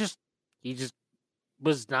tonight was just he just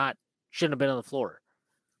was not shouldn't have been on the floor.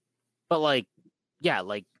 But like, yeah,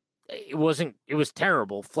 like it was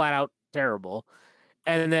terrible, flat out terrible.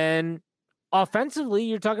 And then offensively,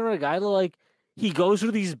 you're talking about a guy that like he goes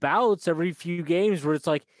through these bouts every few games where it's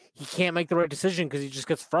like he can't make the right decision because he just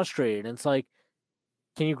gets frustrated. And it's like,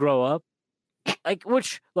 can you grow up? Like,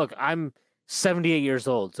 which look, I'm 78 years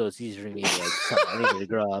old, so it's easier for me to like I need to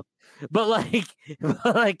grow up. But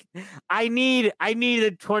like I need a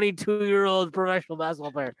 22-year-old professional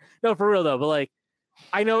basketball player. No, for real though. But like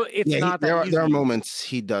I know it's not that easy. There are moments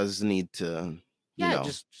he does need to,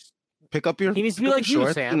 just pick up your. He needs to be like you,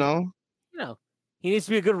 shorts, Sam. He needs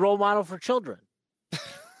to be a good role model for children.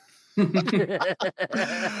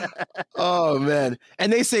 Oh man!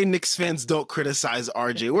 And they say Knicks fans don't criticize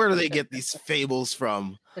RJ. Where do they get these fables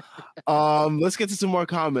from? Let's get to some more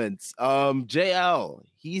comments. JL,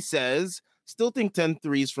 he says, still think 10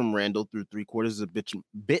 threes from Randall through 3/4 is a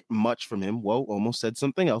bit much from him. Whoa, almost said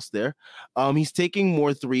something else there. He's taking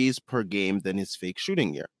more threes per game than his fake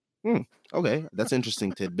shooting year. Okay, that's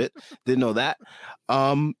interesting tidbit. Didn't know that.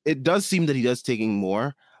 It does seem that he does taking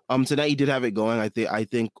more. Tonight he did have it going. I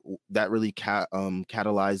think that really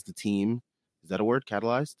catalyzed the team. Is that a word?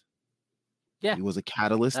 Catalyzed? Yeah. He was a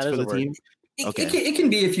catalyst for the team. Okay. It can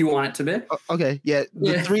be if you want it to be. Okay. Yeah.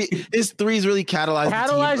 His threes really catalyzed.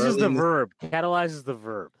 Catalyzes the verb. Catalyzes the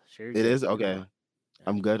verb. Sure. It is? Okay.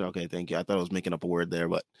 I'm good. Okay, thank you. I thought I was making up a word there,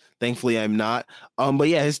 but thankfully I'm not. But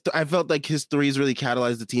yeah, I felt like his threes really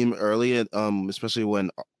catalyzed the team early, especially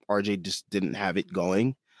when RJ just didn't have it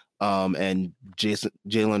going. And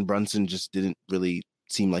Jalen Brunson just didn't really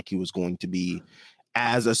seem like he was going to be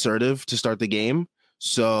as assertive to start the game.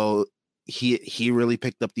 So he really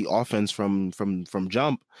picked up the offense from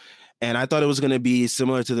jump. And I thought it was going to be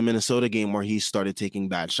similar to the Minnesota game where he started taking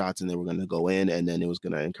bad shots and they were going to go in, and then it was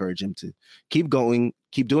going to encourage him to keep doing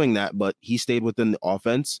that. But he stayed within the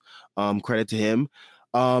offense. Credit to him.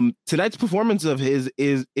 Tonight's performance of his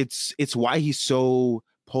it's why he's so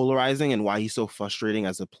polarizing and why he's so frustrating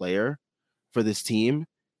as a player for this team.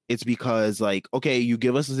 It's because like, okay, you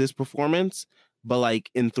give us this performance, but like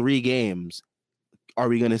in 3 games, are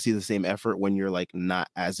we going to see the same effort when you're like not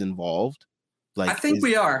as involved? Like, I think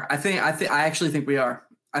we are. I actually think we are.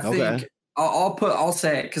 I think I'll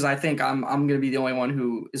say it because I think I'm going to be the only one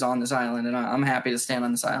who is on this island, and I'm happy to stand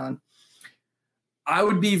on this island. I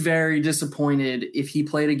would be very disappointed if he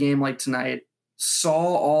played a game like tonight,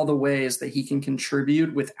 saw all the ways that he can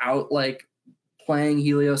contribute without like playing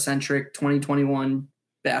heliocentric 2021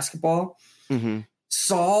 basketball,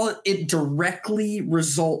 saw it directly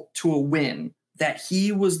result to a win that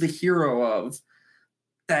he was the hero of,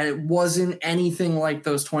 that it wasn't anything like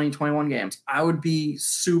those 2021 games. I would be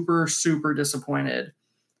super, super disappointed.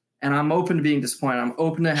 And I'm open to being disappointed. I'm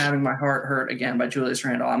open to having my heart hurt again by Julius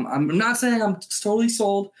Randle. I'm not saying I'm totally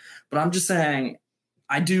sold, but I'm just saying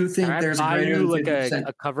I do think there's a greater than 50%.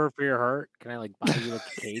 A cover for your heart. Can I like buy you like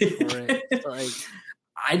a cage for it? Like,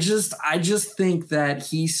 I just think that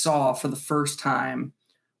he saw for the first time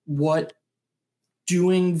what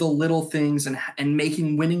doing the little things and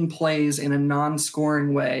making winning plays in a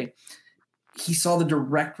non-scoring way. He saw the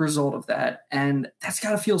direct result of that, and that's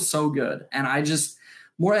got to feel so good. And I just,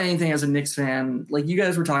 more than anything, as a Knicks fan, like you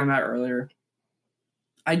guys were talking about earlier,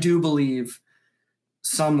 I do believe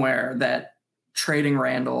somewhere that trading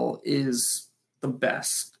Randall is the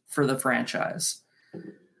best for the franchise.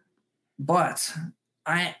 But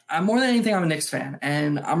I'm more than anything, I'm a Knicks fan,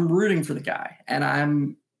 and I'm rooting for the guy.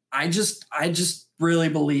 And I just really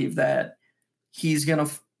believe that he's gonna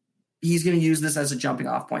use this as a jumping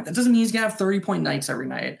off point. That doesn't mean he's gonna have 30-point nights every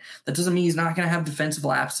night. That doesn't mean he's not gonna have defensive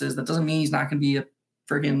lapses. That doesn't mean he's not gonna be a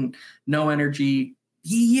friggin' no energy.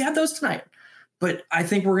 He had those tonight, but I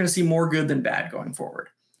think we're gonna see more good than bad going forward.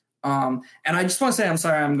 And I just want to say, I'm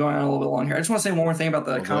sorry, I'm going on a little bit long here. I just want to say one more thing about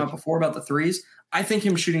the comment before about the threes. I think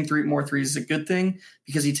him shooting more threes is a good thing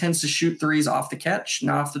because he tends to shoot threes off the catch,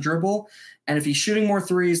 not off the dribble. And if he's shooting more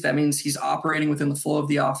threes, that means he's operating within the flow of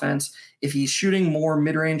the offense. If he's shooting more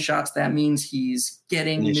mid-range shots, that means he's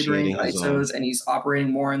getting mid-range ISOs and he's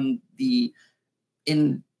operating more in the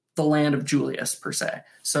land of Julius per se.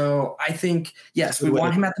 So I think, yes, we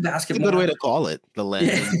want him at the basket more. Good way to call it, the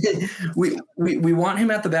land. we want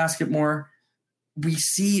him at the basket more. We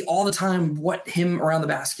see all the time him around the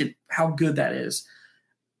basket, how good that is.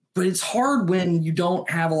 But it's hard when you don't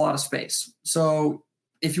have a lot of space. So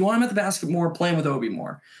if you want him at the basket more, play him with Obi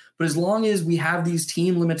more. But as long as we have these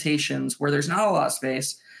team limitations where there's not a lot of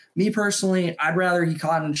space, me personally, I'd rather he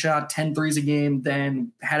caught and shot 10 threes a game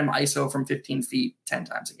than had him ISO from 15 feet 10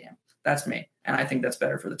 times a game. That's me. And I think that's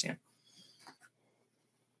better for the team.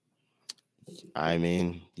 I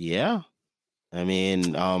mean, yeah. I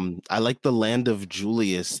mean, I like the land of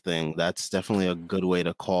Julius thing. That's definitely a good way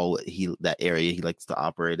to call that area he likes to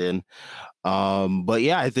operate in. But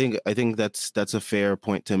yeah, I think that's a fair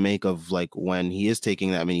point to make of like when he is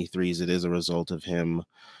taking that many threes, it is a result of him.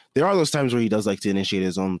 There are those times where he does like to initiate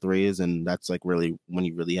his own threes, and that's like really when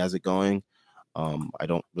he really has it going. I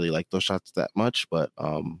don't really like those shots that much, but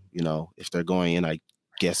if they're going in, I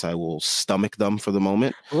guess I will stomach them for the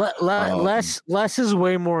moment. Less is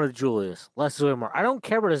way more with Julius. Less is way more. I don't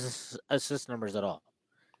care about his assist numbers at all.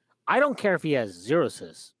 I don't care if he has 0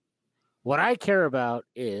 assists. What I care about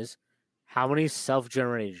is how many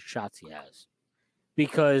self-generated shots he has.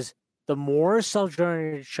 Because the more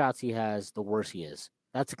self-generated shots he has, the worse he is.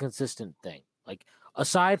 That's a consistent thing. Like,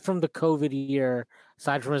 aside from the COVID year,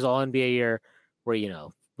 aside from his All-NBA year, where,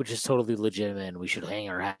 which is totally legitimate, and we should hang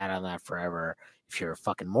our hat on that forever. If you're a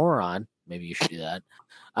fucking moron, maybe you should do that.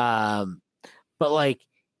 But like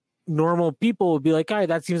normal people would be like, all right,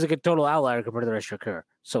 that seems like a total outlier compared to the rest of your career.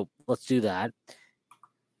 So let's do that.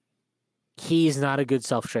 He's not a good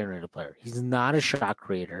self-generated player. He's not a shot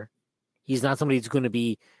creator. He's not somebody who's going to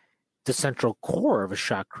be the central core of a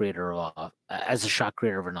shot creator as a shot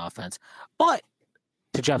creator of an offense. But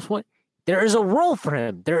to Jeff's point, there is a role for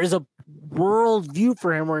him. There is a world view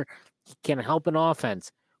for him where he can help an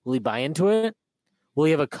offense. Will he buy into it? Will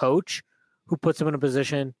he have a coach who puts him in a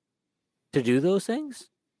position to do those things?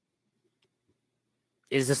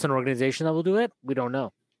 Is this an organization that will do it? We don't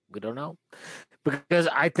know. Because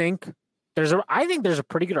I think there's a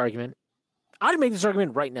pretty good argument. I'd make this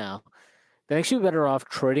argument right now. They actually be better off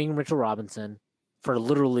trading Mitchell Robinson for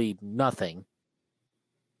literally nothing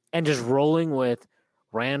and just rolling with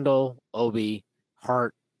Randall, Obi,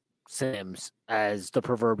 Hart, Sims as the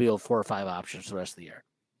proverbial 4 or 5 options for the rest of the year.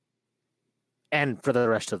 And for the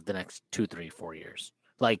rest of the next 2, 3, 4 years.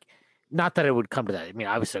 Like, not that it would come to that. I mean,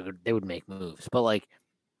 obviously they would make moves, but like,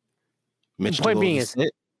 point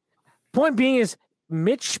being is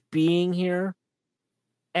Mitch being here,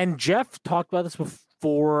 and Jeff talked about this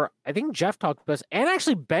before. I think Jeff talked about this, and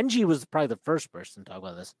actually Benji was probably the first person to talk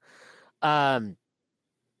about this.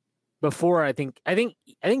 Before I think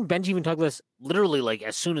Benji even talked about this literally like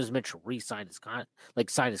as soon as Mitch signed his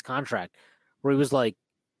contract, where he was like,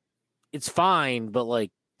 it's fine, but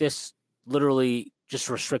like this literally just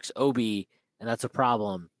restricts Obi, and that's a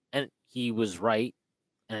problem. And he was right,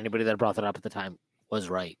 and anybody that brought that up at the time was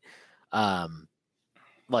right.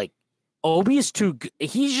 Like Obi is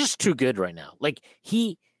he's just too good right now. Like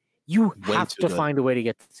you have to find a way to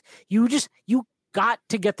get this. You got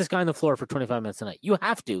to get this guy on the floor for 25 minutes a night. You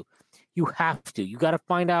have to. You got to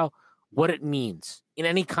find out what it means in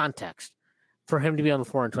any context for him to be on the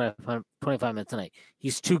floor in 25 minutes a night.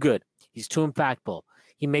 He's too good. He's too impactful.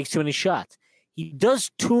 He makes too many shots. He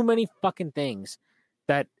does too many fucking things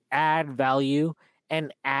that add value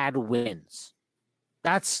and add wins.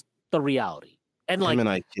 That's the reality. And like,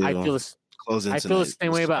 I feel the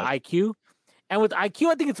same way about IQ. And with IQ,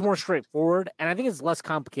 I think it's more straightforward, and I think it's less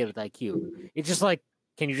complicated with IQ. It's just like,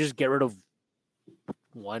 can you just get rid of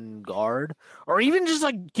one guard, or even just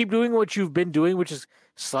like keep doing what you've been doing, which is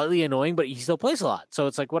slightly annoying, but he still plays a lot, so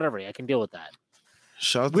it's like whatever. I can deal with that.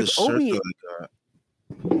 Shout out to Obi.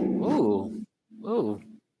 Ooh,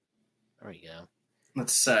 there you go.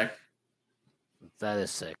 That's sick. That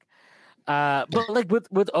is sick. But like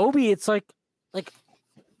with Obi, it's like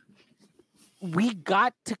we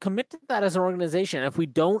got to commit to that as an organization. If we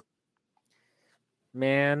don't,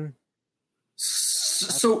 man.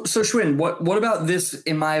 So Schwinn, what about this,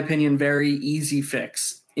 in my opinion, very easy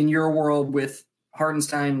fix in your world with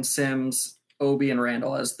Hartenstein, Sims, Obi, and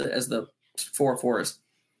Randall as the 4-4s?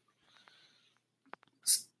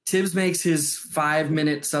 Tibbs makes his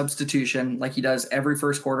 5-minute substitution like he does every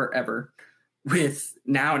first quarter ever. with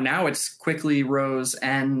now it's quickly Rose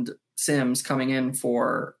and Sims coming in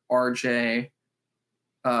for RJ,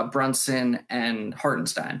 Brunson, and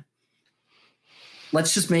Hartenstein.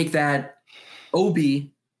 Let's just make that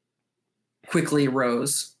Obi, quickly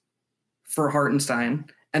Rose for Hartenstein.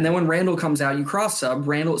 And then when Randall comes out, you cross sub.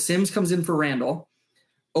 Sims comes in for Randall.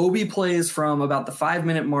 Obi plays from about the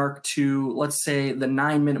 5-minute mark to, let's say, the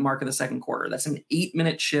 9-minute mark of the second quarter. That's an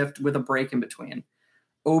 8-minute shift with a break in between.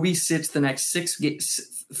 Obi sits the next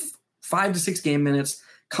 5 to 6 game minutes,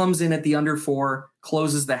 comes in at the under 4,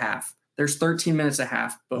 closes the half. There's 13 minutes a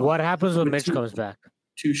half. Boom. What happens when Mitch comes back?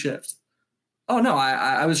 2 shifts. Oh, no,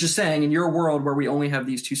 I was just saying, in your world where we only have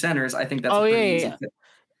these 2 centers, I think that's easy fit.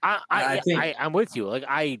 I'm with you.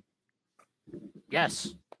 Yes.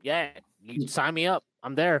 Yeah, you sign me up.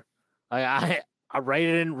 I'm there. I write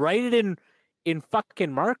it in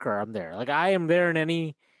fucking marker. I'm there. I am there in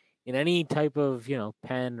any type of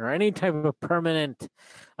pen or any type of permanent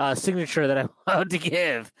signature that I'm allowed to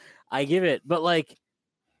give. I give it, but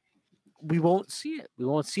we won't see it. We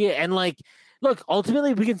won't see it. And look,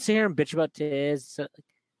 ultimately we can sit here and bitch about Tiz.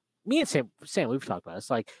 Me and Sam, we've talked about it. It's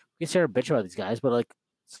we can sit here and bitch about these guys, but it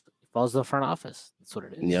falls to the front office. That's what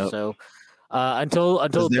it is. Yep. So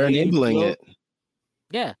until they're enabling it.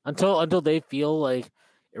 Yeah, until they feel like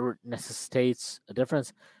it necessitates a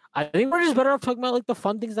difference. I think we're just better off talking about the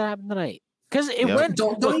fun things that happened tonight because it went.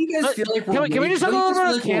 Don't you guys feel like can we just talk a little bit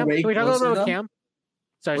about Cam? Can we talk a little bit about Cam?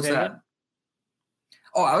 Sorry, what's that?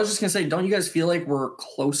 Oh, I was just gonna say, don't you guys feel like we're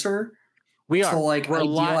closer? We are. To we're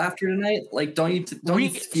ideal after tonight. Don't you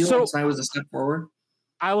feel like tonight was a step forward?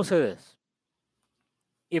 I will say this: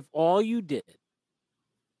 if all you did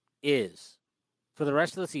is for the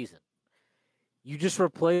rest of the season, you just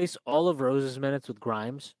replace all of Rose's minutes with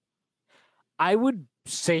Grimes, I would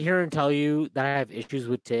sit here and tell you that I have issues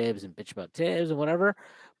with Tibbs and bitch about Tibbs and whatever,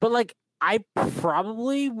 but I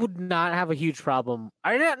probably would not have a huge problem.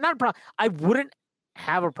 I wouldn't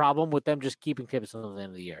have a problem with them just keeping Tibbs until the end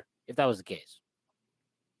of the year if that was the case.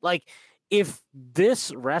 If they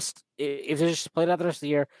just played out the rest of the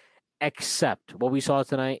year, except what we saw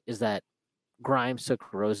tonight is that Grimes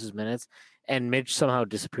took Rose's minutes and Mitch somehow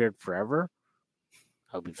disappeared forever,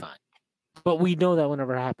 I would be fine. But we know that will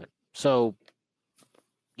never happen. So,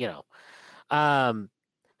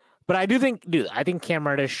 but I do think, I think Cam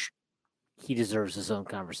Reddish, he deserves his own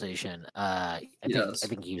conversation. I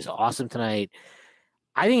think he was awesome tonight.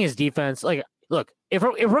 I think his defense, look, if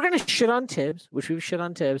we're going to shit on Tibbs, which we've shit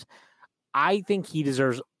on Tibbs, I think he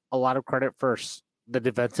deserves a lot of credit for the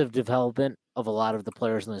defensive development of a lot of the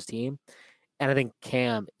players on this team. And I think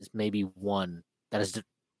Cam is maybe one that is,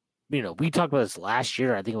 we talked about this last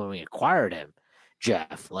year, I think when we acquired him,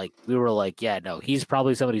 Jeff, we were yeah, no, he's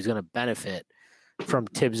probably somebody who's going to benefit from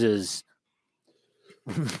Tibbs's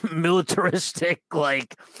militaristic,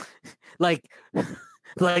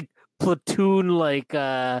 platoon,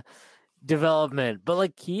 development.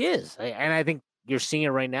 But he is. And I think you're seeing it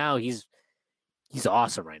right now. He's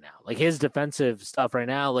awesome right now. His defensive stuff right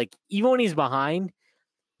now, even when he's behind,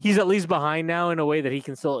 he's at least behind now in a way that he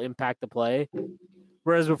can still impact the play.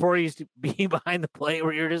 Whereas before he used to be behind the play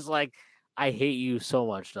where you're just I hate you so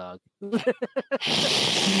much, dog.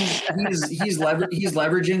 he's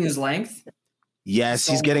leveraging his length. Yes,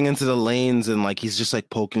 he's getting into the lanes and he's just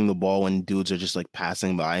poking the ball when dudes are just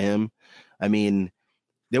passing by him. I mean,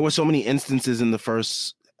 there were so many instances in the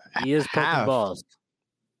first he is poking balls.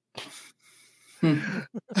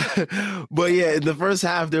 But yeah, in the first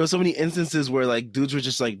half, there were so many instances where dudes were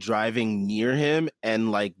just driving near him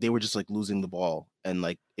and they were just losing the ball, and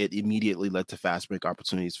it immediately led to fast break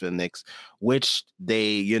opportunities for the Knicks, which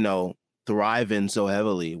they thrive in so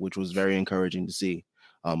heavily, which was very encouraging to see.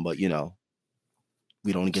 But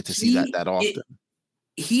we don't get to see that often.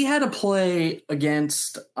 He had a play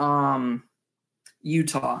against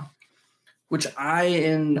Utah, which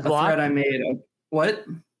in a thread I made. What?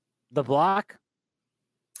 The block?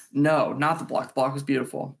 No, not the block. The block was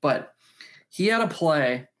beautiful. But he had a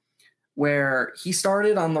play where he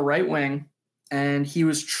started on the right wing and he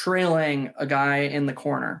was trailing a guy in the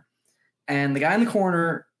corner. And the guy in the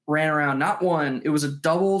corner ran around, not one, it was a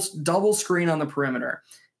double screen on the perimeter.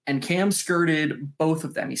 And Cam skirted both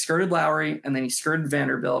of them. He skirted Lowry and then he skirted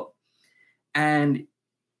Vanderbilt. And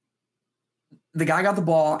the guy got the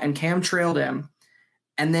ball and Cam trailed him.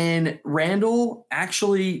 And then Randall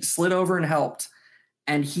actually slid over and helped.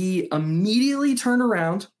 And he immediately turned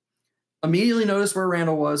around, immediately noticed where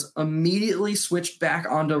Randall was, immediately switched back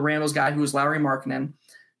onto Randall's guy, who was Lowry Markkanen,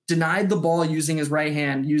 denied the ball using his right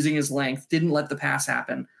hand, using his length, didn't let the pass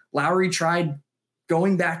happen. Lowry tried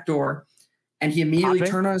going back door, and he immediately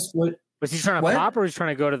turned on his foot Was he trying to What? pop, or was he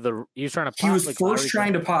trying to go to the? He was trying to pop. He was like first Lowry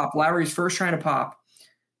trying did? to pop. Lowry's first trying to pop,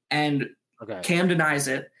 and Okay. Cam denies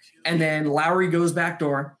it. And then Lowry goes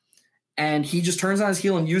backdoor, and he just turns on his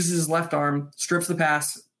heel and uses his left arm, strips the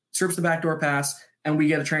backdoor pass, and we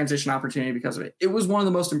get a transition opportunity because of it. It was one of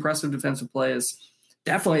the most impressive defensive plays,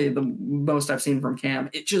 definitely the most I've seen from Cam.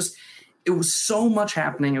 It was so much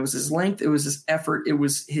happening. It was his length. It was his effort. It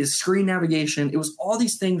was his screen navigation. It was all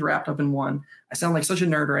these things wrapped up in one. I sound like such a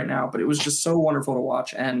nerd right now, but it was just so wonderful to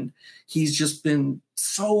watch. And he's just been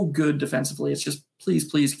so good defensively. It's just,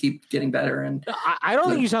 please keep getting better. And I don't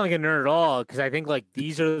think you sound like a nerd at all, because I think like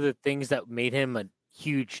these are the things that made him a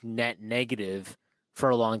huge net negative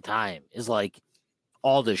for a long time, is like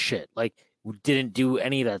all this shit. Like, didn't do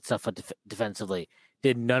any of that stuff defensively,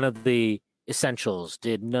 did none of the essentials,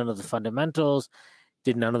 did none of the fundamentals,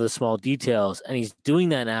 did none of the small details, and he's doing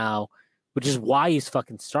that now, which is why he's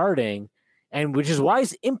fucking starting, and which is why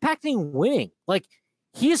he's impacting winning. Like,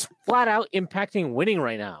 he is flat out impacting winning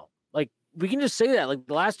right now. Like, we can just say that. Like,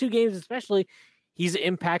 the last 2 games especially, he's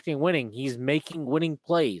impacting winning. He's making winning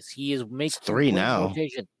plays. He is making 3 now.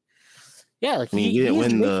 Rotation. Yeah, like I mean, he didn't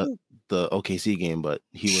win making... the OKC game, but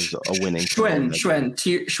he was a winning.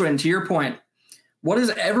 Schwinn, to your point, what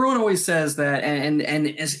is everyone always says that, and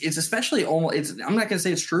it's especially almost, I'm not going to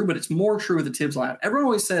say it's true, but it's more true with the Tibbs lineup. Everyone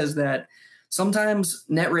always says that sometimes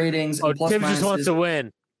net ratings and plus Tibbs just wants to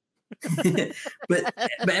win. but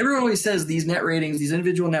everyone always says these net ratings, these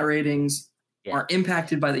individual net ratings are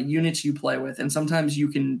impacted by the units you play with, and sometimes you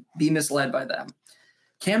can be misled by them.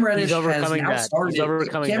 Cam Reddish has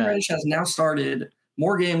now started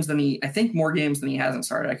more games than he hasn't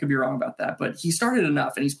started. I could be wrong about that, but he started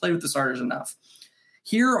enough and he's played with the starters enough.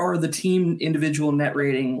 Here are the team individual net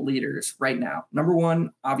rating leaders right now. Number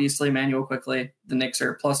 1, obviously, Emmanuel Quickly. The Knicks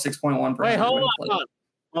are plus 6.1 per 100. Hold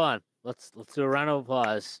on. Let's do a round of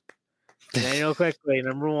applause. Emmanuel Quickly,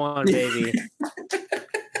 number 1, baby.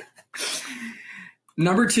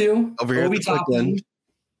 Number 2, over here, Obi Toppin.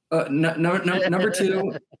 Number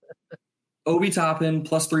 2, Obi Toppin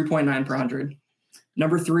plus 3.9 per 100.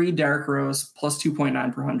 Number 3, Derrick Rose plus 2.9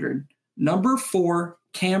 per 100. Number 4,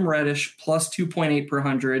 Cam Reddish plus 2.8 per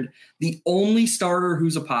 100. The only starter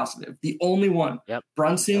who's a positive. The only one. Yep.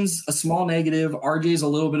 Brunson's a small negative. RJ's a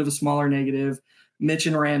little bit of a smaller negative. Mitch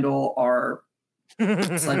and Randall are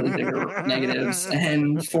slightly bigger negatives.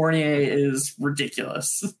 And Fournier is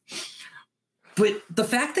ridiculous. But the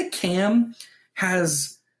fact that Cam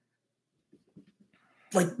has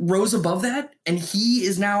like rose above that, and he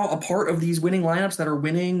is now a part of these winning lineups that are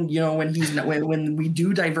winning, when we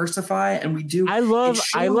do diversify and we do. I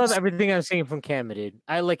love everything I'm seeing from Cam, dude.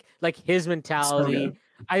 I like his mentality. So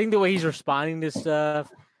I think the way he's responding to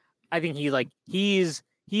stuff. I think he's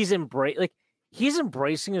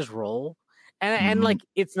embracing his role. And like,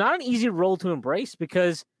 it's not an easy role to embrace,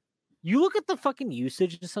 because you look at the fucking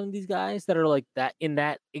usage of some of these guys that are like that in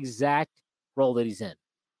that exact role that he's in,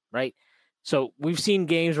 right? So we've seen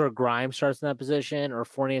games where Grimes starts in that position or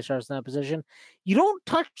Fournier starts in that position. You don't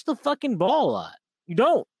touch the fucking ball a lot. You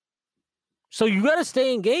don't. So you got to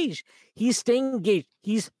stay engaged. He's staying engaged.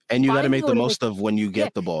 And you got to make the most of when you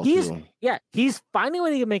get the ball, too. Yeah, he's finding a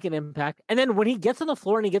way to make an impact. And then when he gets on the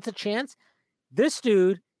floor and he gets a chance, this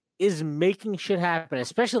dude is making shit happen,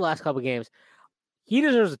 especially the last couple of games. He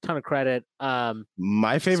deserves a ton of credit.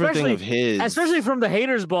 My favorite thing of his... Especially from the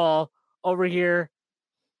haters ball over here,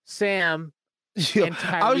 Sam.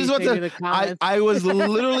 I was just about to. I was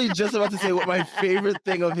literally just about to say what my favorite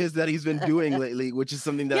thing of his that he's been doing lately, which is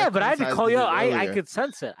something that but I had to call you out. I could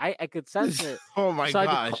sense it. I could sense it. Oh my gosh! So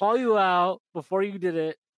I could call you out before you did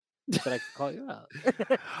it, but I could call you out.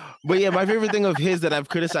 But yeah, my favorite thing of his that I've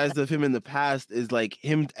criticized of him in the past is like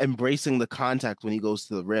him embracing the contact when he goes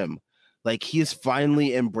to the rim. Like, he is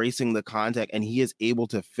finally embracing the contact, and he is able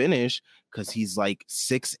to finish because he's like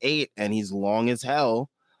 6'8" and he's long as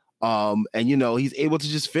hell. And he's able to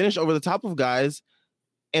just finish over the top of guys.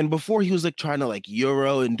 And before, he was like trying to like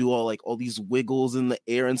Euro and do all these wiggles in the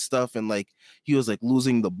air and stuff, and like he was like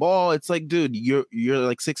losing the ball. It's like, dude, you're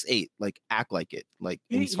like 6'8", like act like it. Like,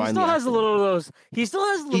 and he still has a little of those. He still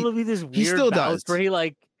has a little bit of this weird bouts where he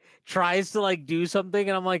like tries to like do something,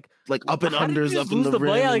 and I'm like up and unders up in the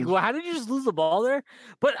rim. Like, how did you just lose the ball there?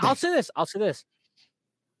 But I'll say this.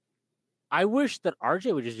 I wish that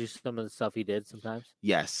RJ would just do some of the stuff he did sometimes.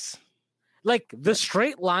 Yes. Like the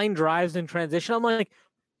straight line drives in transition. I'm like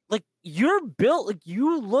you're built, like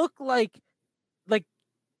you look like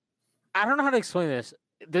I don't know how to explain this,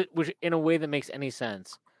 which in a way that makes any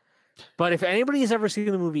sense. But if anybody has ever seen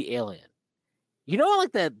the movie Alien,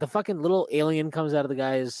 like the fucking little alien comes out of the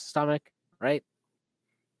guy's stomach, right?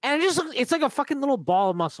 And it's like a fucking little ball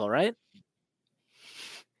of muscle, right?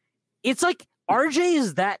 It's like RJ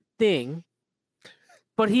is that thing,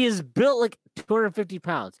 but he is built like 250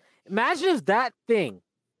 pounds. Imagine if that thing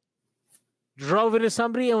drove into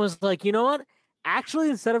somebody and was like, you know what? Actually,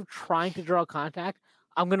 instead of trying to draw contact,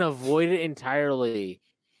 I'm going to avoid it entirely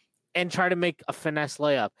and try to make a finesse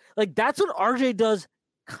layup. Like, that's what RJ does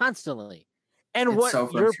constantly. And It's so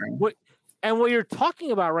what you're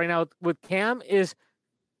talking about right now with Cam is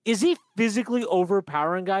he physically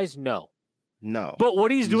overpowering guys? No. But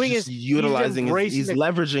what he's doing is utilizing he's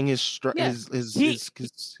leveraging his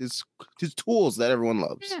tools that everyone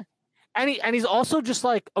loves. Yeah. And he's also just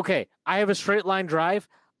like, okay, I have a straight line drive.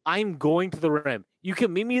 I'm going to the rim. You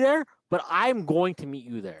can meet me there, but I'm going to meet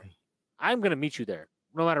you there. I'm going to meet you there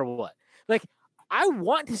no matter what. Like, I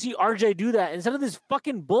want to see RJ do that instead of this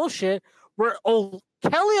fucking bullshit where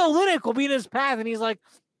Kelly Olynyk will be in his path and he's like,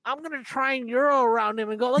 I'm going to try and Euro around him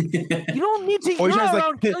and go, like, you don't need to Euro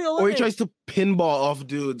around Kelly Olynyk. Or he tries to pinball off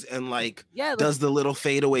dudes and, like, does the little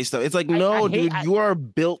fadeaway stuff. It's like, dude, you are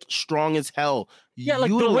built strong as hell. Yeah, like,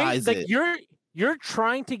 utilize the way, like, you're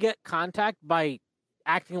trying to get contact by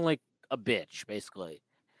acting like a bitch, basically.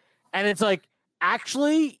 And it's like,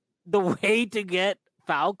 actually, the way to get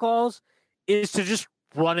foul calls is to just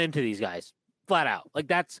run into these guys flat out. Like,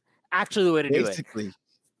 that's actually the way to do it.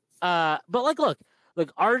 But, like, look,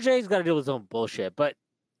 RJ's got to deal with his own bullshit, but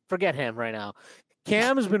forget him right now.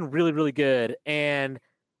 Cam has been really, really good. And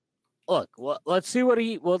look, let's see what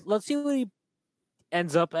he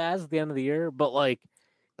ends up as at the end of the year. But, like,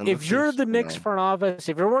 if you're the Knicks front office,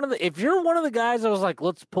 if you're one of the guys that was like,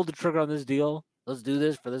 let's pull the trigger on this deal, let's do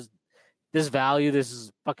this for this value, this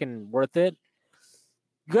is fucking worth it.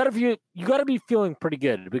 You gotta be feeling pretty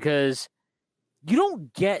good because you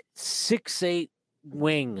don't get 6'8"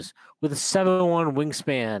 wings with a 7'1"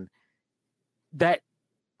 wingspan that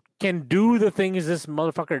can do the things this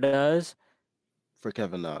motherfucker does for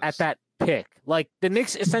Kevin Knox at that pick. Like, the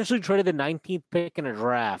Knicks essentially traded the 19th pick in a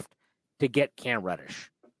draft to get Cam Reddish.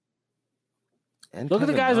 And look at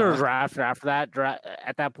the guys that were drafted after that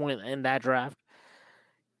at that point in that draft.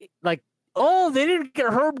 Like, they didn't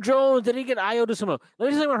get Herb Jones. They didn't get Ayo Dosunmu.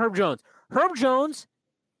 Let me say about Herb Jones. Herb Jones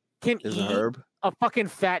can eat a fucking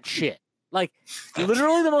fat shit. Like,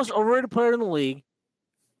 literally the most overrated player in the league.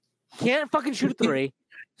 Can't fucking shoot a three.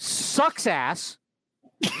 Sucks ass.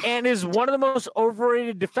 And is one of the most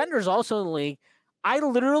overrated defenders also in the league. I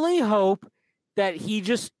literally hope that he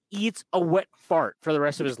just eats a wet fart for the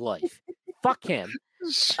rest of his life. Fuck him.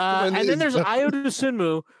 And then there's Ayo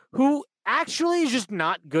Dosunmu, who actually is just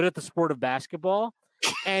not good at the sport of basketball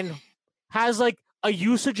and has, like, a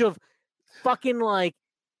usage of fucking, like,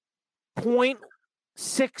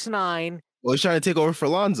 0.69. Well, he's trying to take over for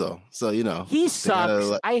Lonzo, so, you know. He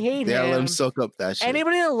sucks. I hate him. They gotta let him soak up that shit.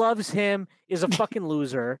 Anybody that loves him is a fucking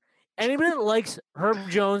loser. Anybody that likes Herb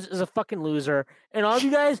Jones is a fucking loser. And all of you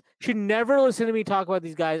guys should never listen to me talk about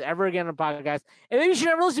these guys ever again on a podcast. And maybe you should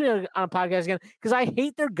never listen to me on a podcast again because I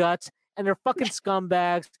hate their guts and they're fucking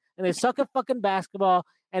scumbags and they suck at fucking basketball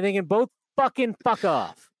and they can both fucking fuck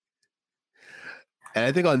off. And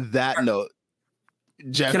I think on that note,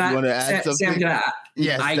 Jeff, you want to add something? Sam,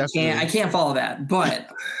 yes, I can't follow that, but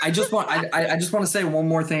I just want to say one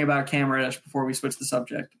more thing about Cam Reddish before we switch the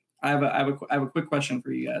subject. I have a quick question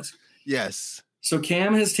for you guys. Yes. So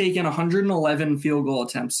Cam has taken 111 field goal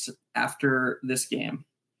attempts after this game.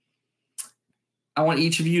 I want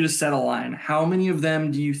each of you to set a line. How many of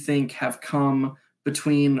them do you think have come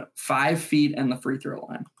between 5 feet and the free throw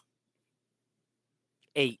line?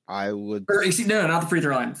 8. I would. No, not the free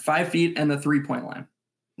throw line. 5 feet and the 3-point line.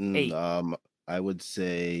 8. I would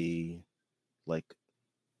say, like,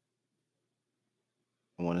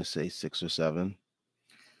 I want to say 6 or 7.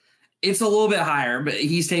 It's a little bit higher, but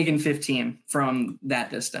he's taken 15 from that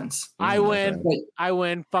distance. I win. Okay. I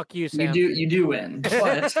win. Fuck you, Sam. You do win.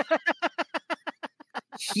 But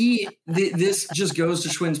this just goes to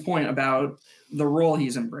Schwinn's point about the role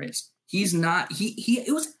he's embraced. He's not.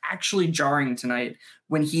 It was actually jarring tonight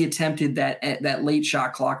when he attempted that late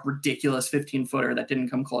shot clock ridiculous 15-footer that didn't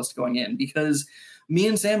come close to going in, because me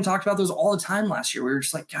and Sam talked about those all the time last year. We were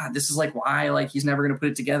just like, God, this is like why like he's never going to put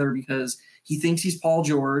it together, because he thinks he's Paul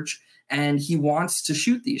George and he wants to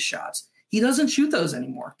shoot these shots. He doesn't shoot those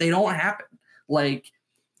anymore. They don't happen. Like,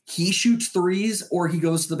 he shoots threes or he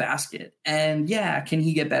goes to the basket. And yeah, can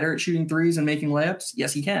he get better at shooting threes and making layups?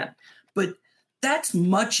 Yes, he can. But that's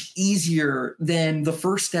much easier than the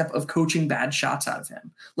first step of coaching bad shots out of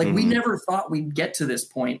him. Like, we never thought we'd get to this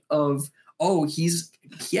point of, he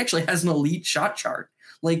actually has an elite shot chart.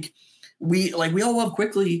 Like we all love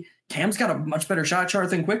Quickly. Cam's got a much better shot chart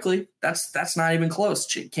than Quickly. That's not even close.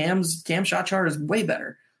 Cam's shot chart is way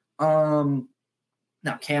better.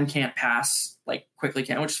 Now Cam can't pass like quickly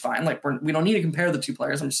can, which is fine. Like we don't need to compare the two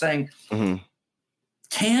players. I'm just saying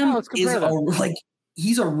Cam is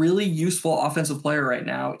he's a really useful offensive player right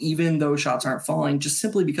now, even though shots aren't falling, just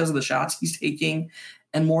simply because of the shots he's taking,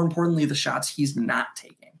 and more importantly, the shots he's not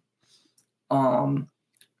taking.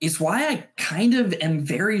 It's why I kind of am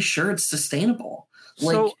very sure it's sustainable.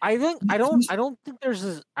 So I don't think there's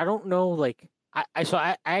this. I don't know. Like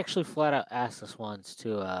I actually flat out asked this once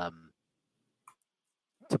to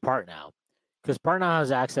Partnow, because Partnow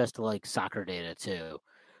has access to like soccer data too.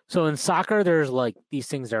 So in soccer, there's like these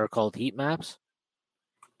things that are called heat maps,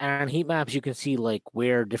 and on heat maps you can see like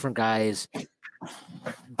where different guys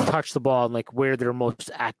touch the ball and like where their most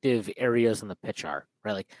active areas on the pitch are.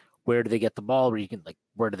 Right, like where do they get the ball? Where you can like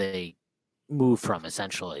where do they move from?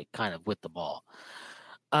 Essentially, kind of with the ball.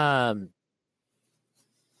 I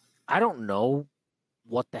don't know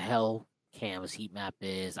what the hell Cam's heat map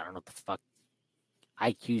is. I don't know what the fuck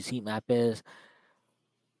IQ's heat map is.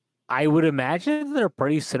 I would imagine they're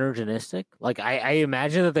pretty synergistic. Like I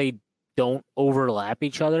imagine that they don't overlap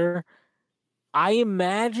each other. I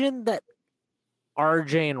imagine that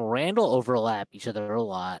RJ and Randall overlap each other a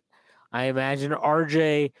lot. I imagine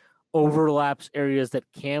RJ overlaps areas that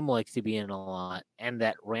Cam likes to be in a lot, and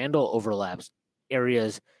that Randall overlaps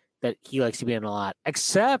areas that he likes to be in a lot,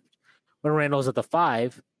 except when Randall's at the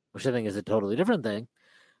 5, which I think is a totally different thing.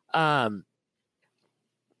 I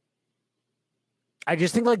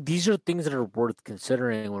just think like these are things that are worth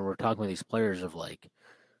considering when we're talking about these players of like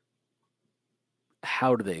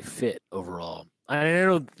how do they fit overall. I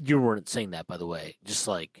know you weren't saying that, by the way. Just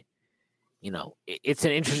like, you know, it's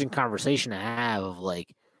an interesting conversation to have of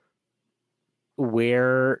like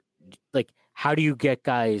where, like, how do you get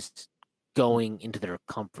guys going into their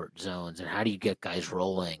comfort zones and how do you get guys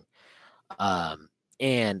rolling?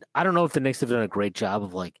 And I don't know if the Knicks have done a great job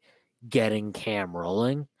of like getting Cam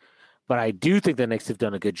rolling, but I do think the Knicks have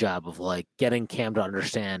done a good job of like getting Cam to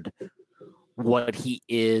understand what he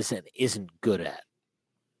is and isn't good at,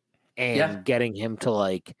 and getting him to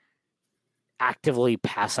like actively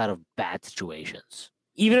pass out of bad situations,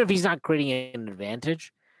 even if he's not creating an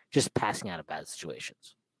advantage, just passing out of bad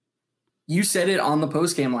situations. You said it on the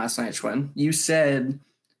postgame last night, Schwinn. You said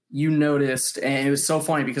you noticed, and it was so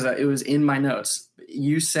funny because it was in my notes.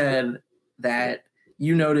 You said that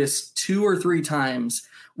you noticed 2 or 3 times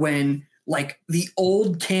when like the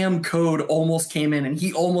old Cam code almost came in and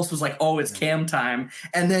he almost was like, oh, it's Cam time.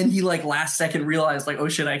 And then he like last second realized like, oh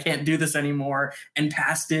shit, I can't do this anymore, and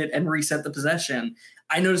passed it and reset the possession.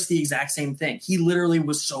 I noticed the exact same thing. He literally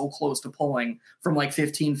was so close to pulling from like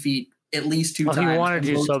 15 feet at least 2 times. He wanted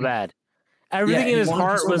to so bad. Everything in his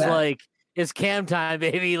heart was like, it's Cam time,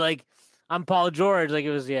 baby. Like, I'm Paul George. Like,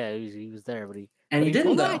 it was, he was there, but he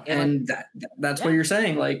didn't though. And that's what you're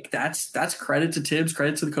saying. Like, that's credit to Tibbs,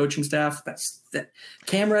 credit to the coaching staff. That's that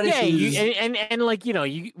Cam Reddish. Yeah, and like, you know,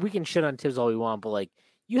 we can shit on Tibbs all we want, but like,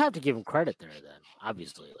 you have to give him credit there. Then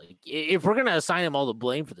obviously, like, if we're gonna assign him all the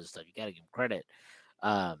blame for this stuff, you got to give him credit.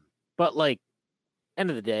 But like, end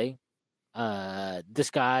of the day, this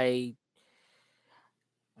guy.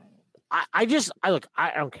 I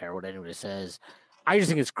don't care what anybody says. I just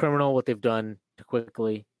think it's criminal what they've done to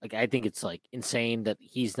quickly. Like, I think it's like insane that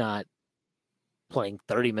he's not playing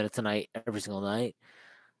 30 minutes a night every single night.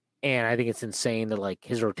 And I think it's insane that like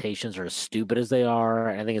his rotations are as stupid as they are.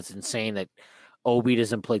 And I think it's insane that Obi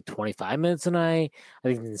doesn't play 25 minutes a night. I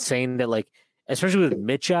think it's insane that like, especially with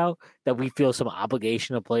Mitch out, that we feel some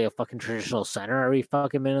obligation to play a fucking traditional center every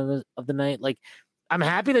fucking minute of the night. Like, I'm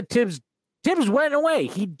happy that Tibbs went away.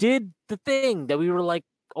 He did the thing that we were like,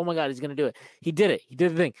 oh my God, he's going to do it. He did it. He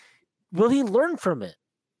did the thing. Will he learn from it?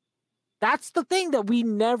 That's the thing that we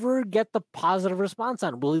never get the positive response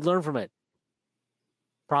on. Will he learn from it?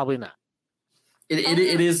 Probably not.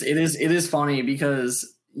 It is funny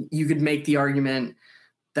because you could make the argument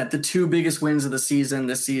that the 2 biggest wins of the season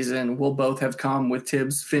this season will both have come with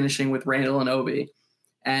Tibbs finishing with Randall and Obi.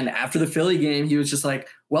 And after the Philly game, he was just like,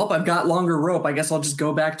 well, I've got longer rope. I guess I'll just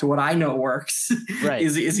go back to what I know works. Right.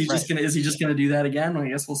 Is he just gonna do that again? I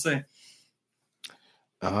guess we'll see.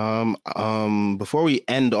 Before we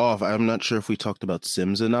end off, I'm not sure if we talked about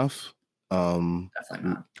Sims enough. Definitely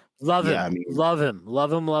not. Love him.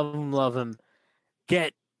 Love him.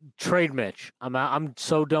 Trade Mitch. I'm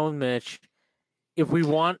so done with Mitch. If we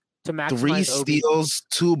want to maximize 3 steals,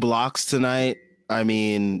 2 blocks tonight. I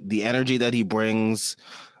mean, the energy that he brings,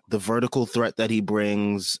 the vertical threat that he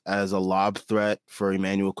brings as a lob threat for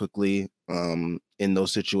Emmanuel Quickly in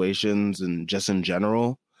those situations and just in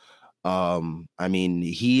general. I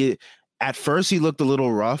mean, at first he looked a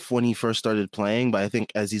little rough when he first started playing, but I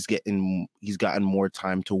think as he's gotten more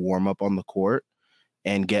time to warm up on the court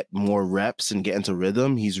and get more reps and get into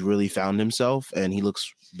rhythm, he's really found himself, and he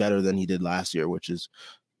looks better than he did last year, which is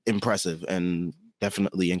impressive and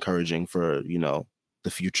definitely encouraging for, the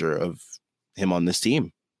future of him on this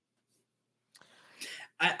team.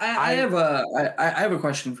 I have a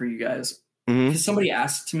question for you guys. Mm-hmm. Somebody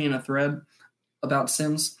asked me in a thread about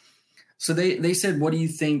Sims. So they said, what do you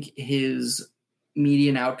think his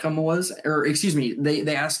median outcome was? Or excuse me,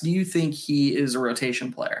 they asked, do you think he is a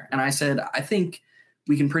rotation player? And I said, I think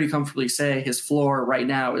we can pretty comfortably say his floor right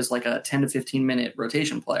now is like a 10 to 15 minute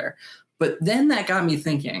rotation player. But then that got me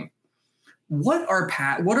thinking, what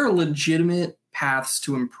are legitimate paths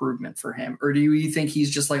to improvement for him? Or do you think he's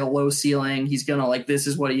just like a low ceiling? He's gonna like, this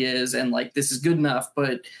is what he is, and like this is good enough,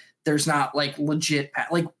 but there's not like legit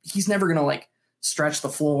like he's never gonna like stretch the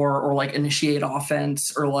floor or like initiate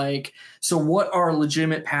offense or like, so what are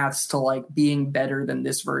legitimate paths to like being better than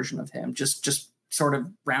this version of him? Just sort of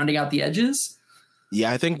rounding out the edges.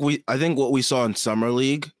 Yeah, I think what we saw in Summer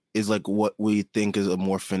League is like what we think is a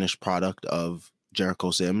more finished product of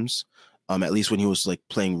Jericho Sims. At least when he was like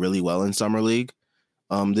playing really well in Summer League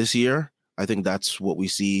this year. I think that's what we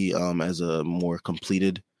see as a more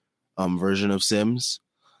completed version of Sims.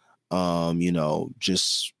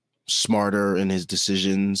 Just smarter in his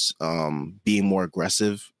decisions, being more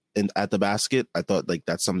aggressive at the basket. I thought like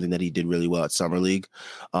that's something that he did really well at Summer League.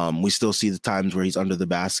 We still see the times where he's under the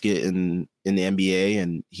basket in the NBA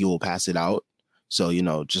and he will pass it out. So,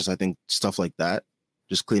 just I think stuff like that,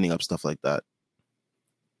 just cleaning up stuff like that.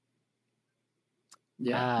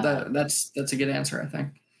 Yeah, that's a good answer, I think.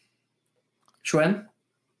 Schwen?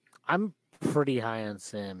 I'm pretty high on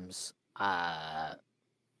Sims.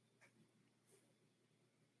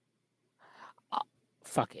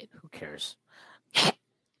 Fuck it. Who cares?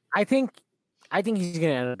 I think he's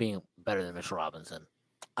gonna end up being better than Mitchell Robinson.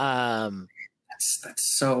 That's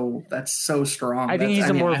so strong. I think he's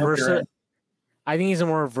a more versatile. I think he's a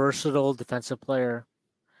more versatile defensive player.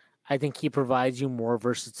 I think he provides you more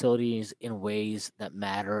versatilities in ways that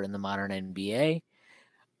matter in the modern NBA.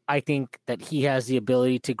 I think that he has the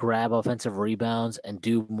ability to grab offensive rebounds and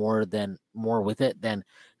do more with it than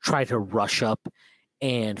try to rush up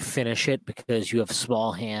and finish it, because you have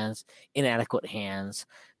small hands, inadequate hands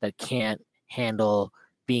that can't handle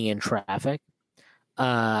being in traffic.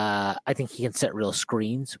 I think he can set real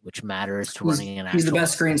screens, which matters to running an. He's the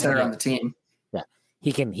best screen setter on the team. Yeah,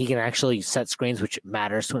 he can actually set screens, which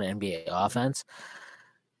matters to an NBA offense.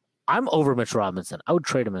 I'm over Mitch Robinson. I would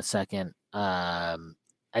trade him in a second. I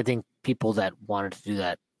think people that wanted to do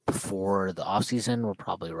that before the offseason were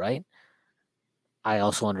probably right. I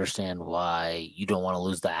also understand why you don't want to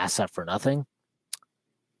lose the asset for nothing.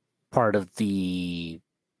 Part of the,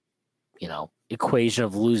 equation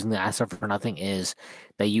of losing the asset for nothing is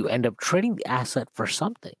that you end up trading the asset for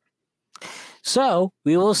something. So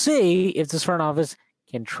we will see if this front office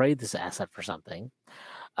can trade this asset for something.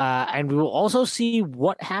 And we will also see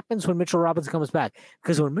what happens when Mitchell Robinson comes back.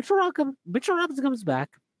 Because when Mitchell Robinson comes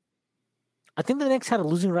back, I think the Knicks had a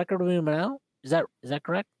losing record with him now. Is that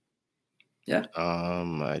correct? Yeah.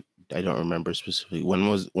 I don't remember specifically. When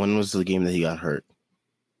was the game that he got hurt?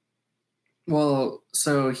 Well,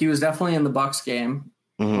 so he was definitely in the Bucks game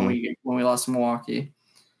when we lost to Milwaukee.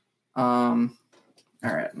 All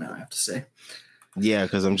right, now I have to say. Yeah,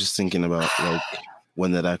 because I'm just thinking about like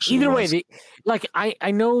when that actually. Either was. way,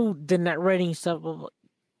 I know the net rating stuff.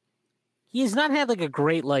 He has not had like a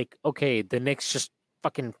great the Knicks just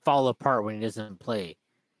fucking fall apart when he doesn't play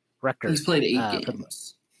record. He's played 8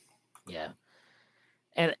 games. Yeah.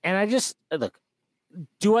 And I just look,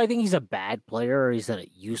 do I think he's a bad player or he's a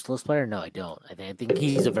useless player? No, I don't. I think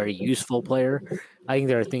he's a very useful player. I think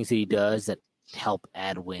there are things that he does that help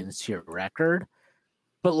add wins to your record.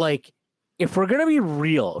 But if we're gonna be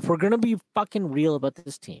real, if we're gonna be fucking real about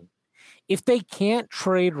this team, if they can't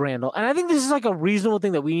trade Randall, and I think this is like a reasonable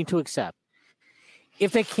thing that we need to accept.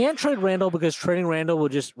 If they can't trade Randall because trading Randall will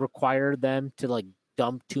just require them to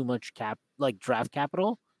dump too much draft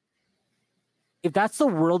capital. If that's the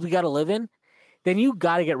world we got to live in, then you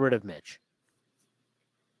got to get rid of Mitch.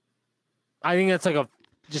 I think that's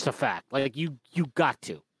just a fact. You got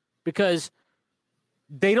to, because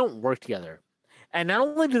they don't work together. And not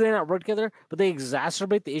only do they not work together, but they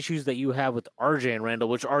exacerbate the issues that you have with RJ and Randall,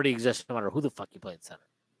 which already exist no matter who the fuck you play at center.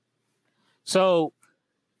 So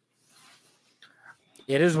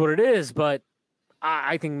it is what it is, but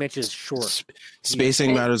I think Mitch is short.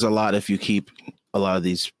 Spacing matters a lot if you keep a lot of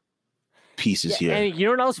these pieces here. And you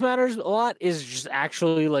know what else matters a lot is just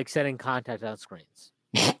actually setting contact on screens.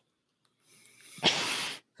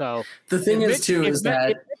 So the thing is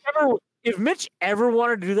if Mitch ever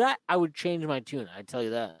wanted to do that, I would change my tune. I'd tell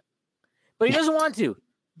you that. But he doesn't want to.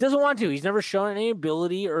 Doesn't want to. He's never shown any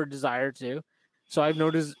ability or desire to. So I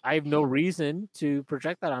have no reason to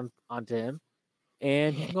project that onto him,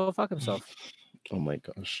 and he can go fuck himself. Oh my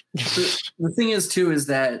gosh. The thing is too is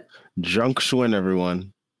that Drunk Schwinn,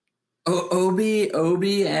 everyone.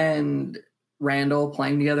 Obi and Randall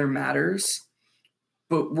playing together matters,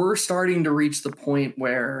 but we're starting to reach the point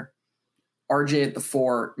where RJ at the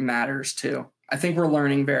 4 matters too. I think we're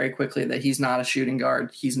learning very quickly that he's not a shooting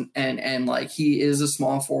guard. He is a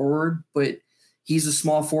small forward, but he's a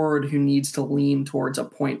small forward who needs to lean towards a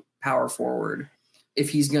point power forward if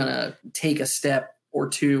he's gonna take a step or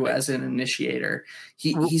two as an initiator.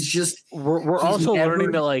 We're also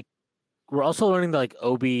learning that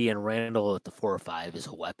Obi and Randall at the 4 or 5 is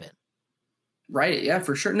a weapon. Right. Yeah,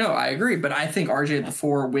 for sure. No, I agree. But I think RJ at the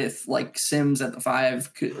 4 with like Sims at the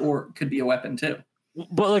 5 could be a weapon too.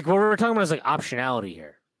 But like what we're talking about is like optionality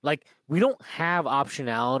here. Like we don't have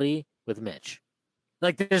optionality with Mitch.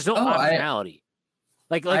 Like there's no optionality.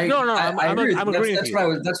 I'm agreeing.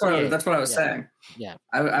 That's what I was saying. Yeah.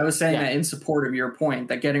 I was saying that in support of your point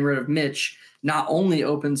that getting rid of Mitch not only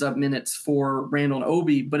opens up minutes for Randall and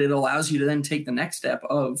Obi, but it allows you to then take the next step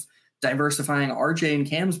of diversifying RJ and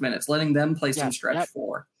Cam's minutes, letting them play some stretch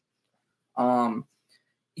 4.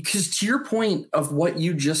 Because to your point of what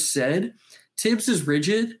you just said, Tibbs is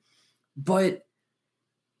rigid, but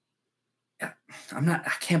I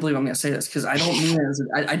can't believe I'm going to say this because I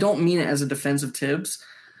don't mean it as a defense of Tibbs,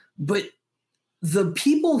 but the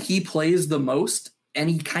people he plays the most, and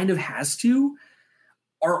he kind of has to,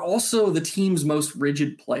 are also the team's most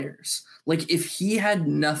rigid players. Like if he had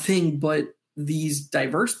nothing but these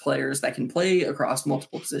diverse players that can play across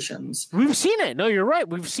multiple positions. We've seen it. No, you're right.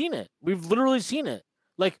 We've seen it. We've literally seen it.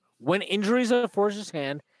 Like when injuries have forced his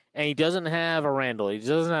hand and he doesn't have a Randall, he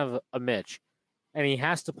doesn't have a Mitch, and he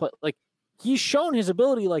has to play like he's shown his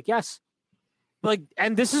ability, like, yes. Like,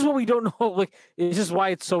 and this is what we don't know. Like, this is why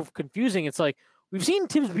it's so confusing. It's like we've seen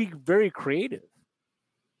Tibbs be very creative.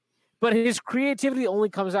 But his creativity only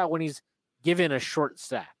comes out when he's given a short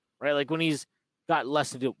stack, right? Like when he's got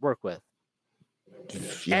less to work with.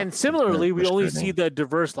 Yeah, and similarly, we only see the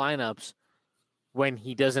diverse lineups when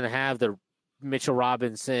he doesn't have the Mitchell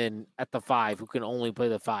Robinson at the 5 who can only play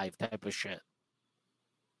the 5 type of shit.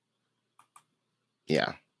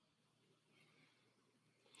 Yeah.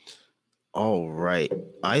 All right.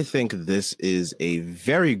 I think this is a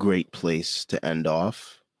very great place to end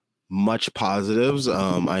off. Much positives.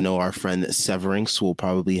 I know our friend Severinks will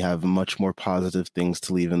probably have much more positive things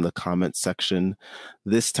to leave in the comment section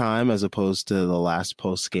this time as opposed to the last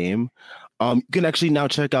post game. You can actually now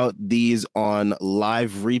check out these on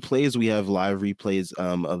live replays. We have live replays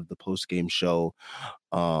of the post game show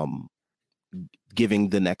giving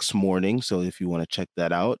the next morning. So if you want to check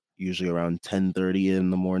that out, usually around 10:30 in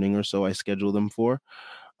the morning or so, I schedule them for.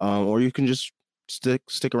 Or you can just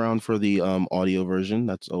stick around for the audio version.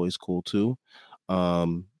 That's always cool too.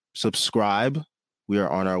 Subscribe. We are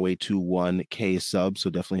on our way to 1K subs, so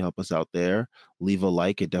definitely help us out there. Leave a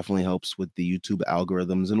like. It definitely helps with the YouTube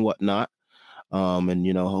algorithms and whatnot. And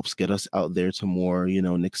helps get us out there to more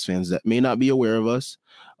Knicks fans that may not be aware of us.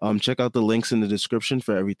 Check out the links in the description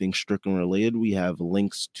for everything Strickland related. We have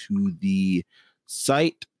links to the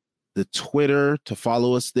site, the Twitter to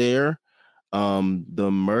follow us there, the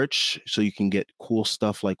merch so you can get cool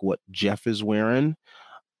stuff like what Jeff is wearing,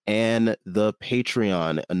 and the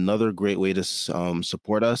Patreon, another great way to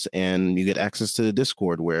support us, and you get access to the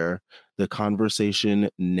Discord where the conversation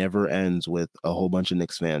never ends with a whole bunch of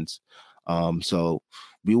Knicks fans. So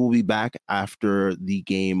we will be back after the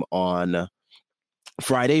game on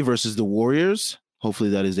Friday versus the Warriors.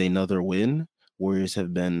 Hopefully that is another win. Warriors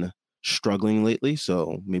have been struggling lately,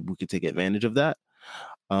 so maybe we could take advantage of that.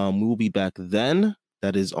 We will be back then.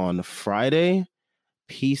 That is on Friday.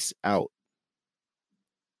 Peace out.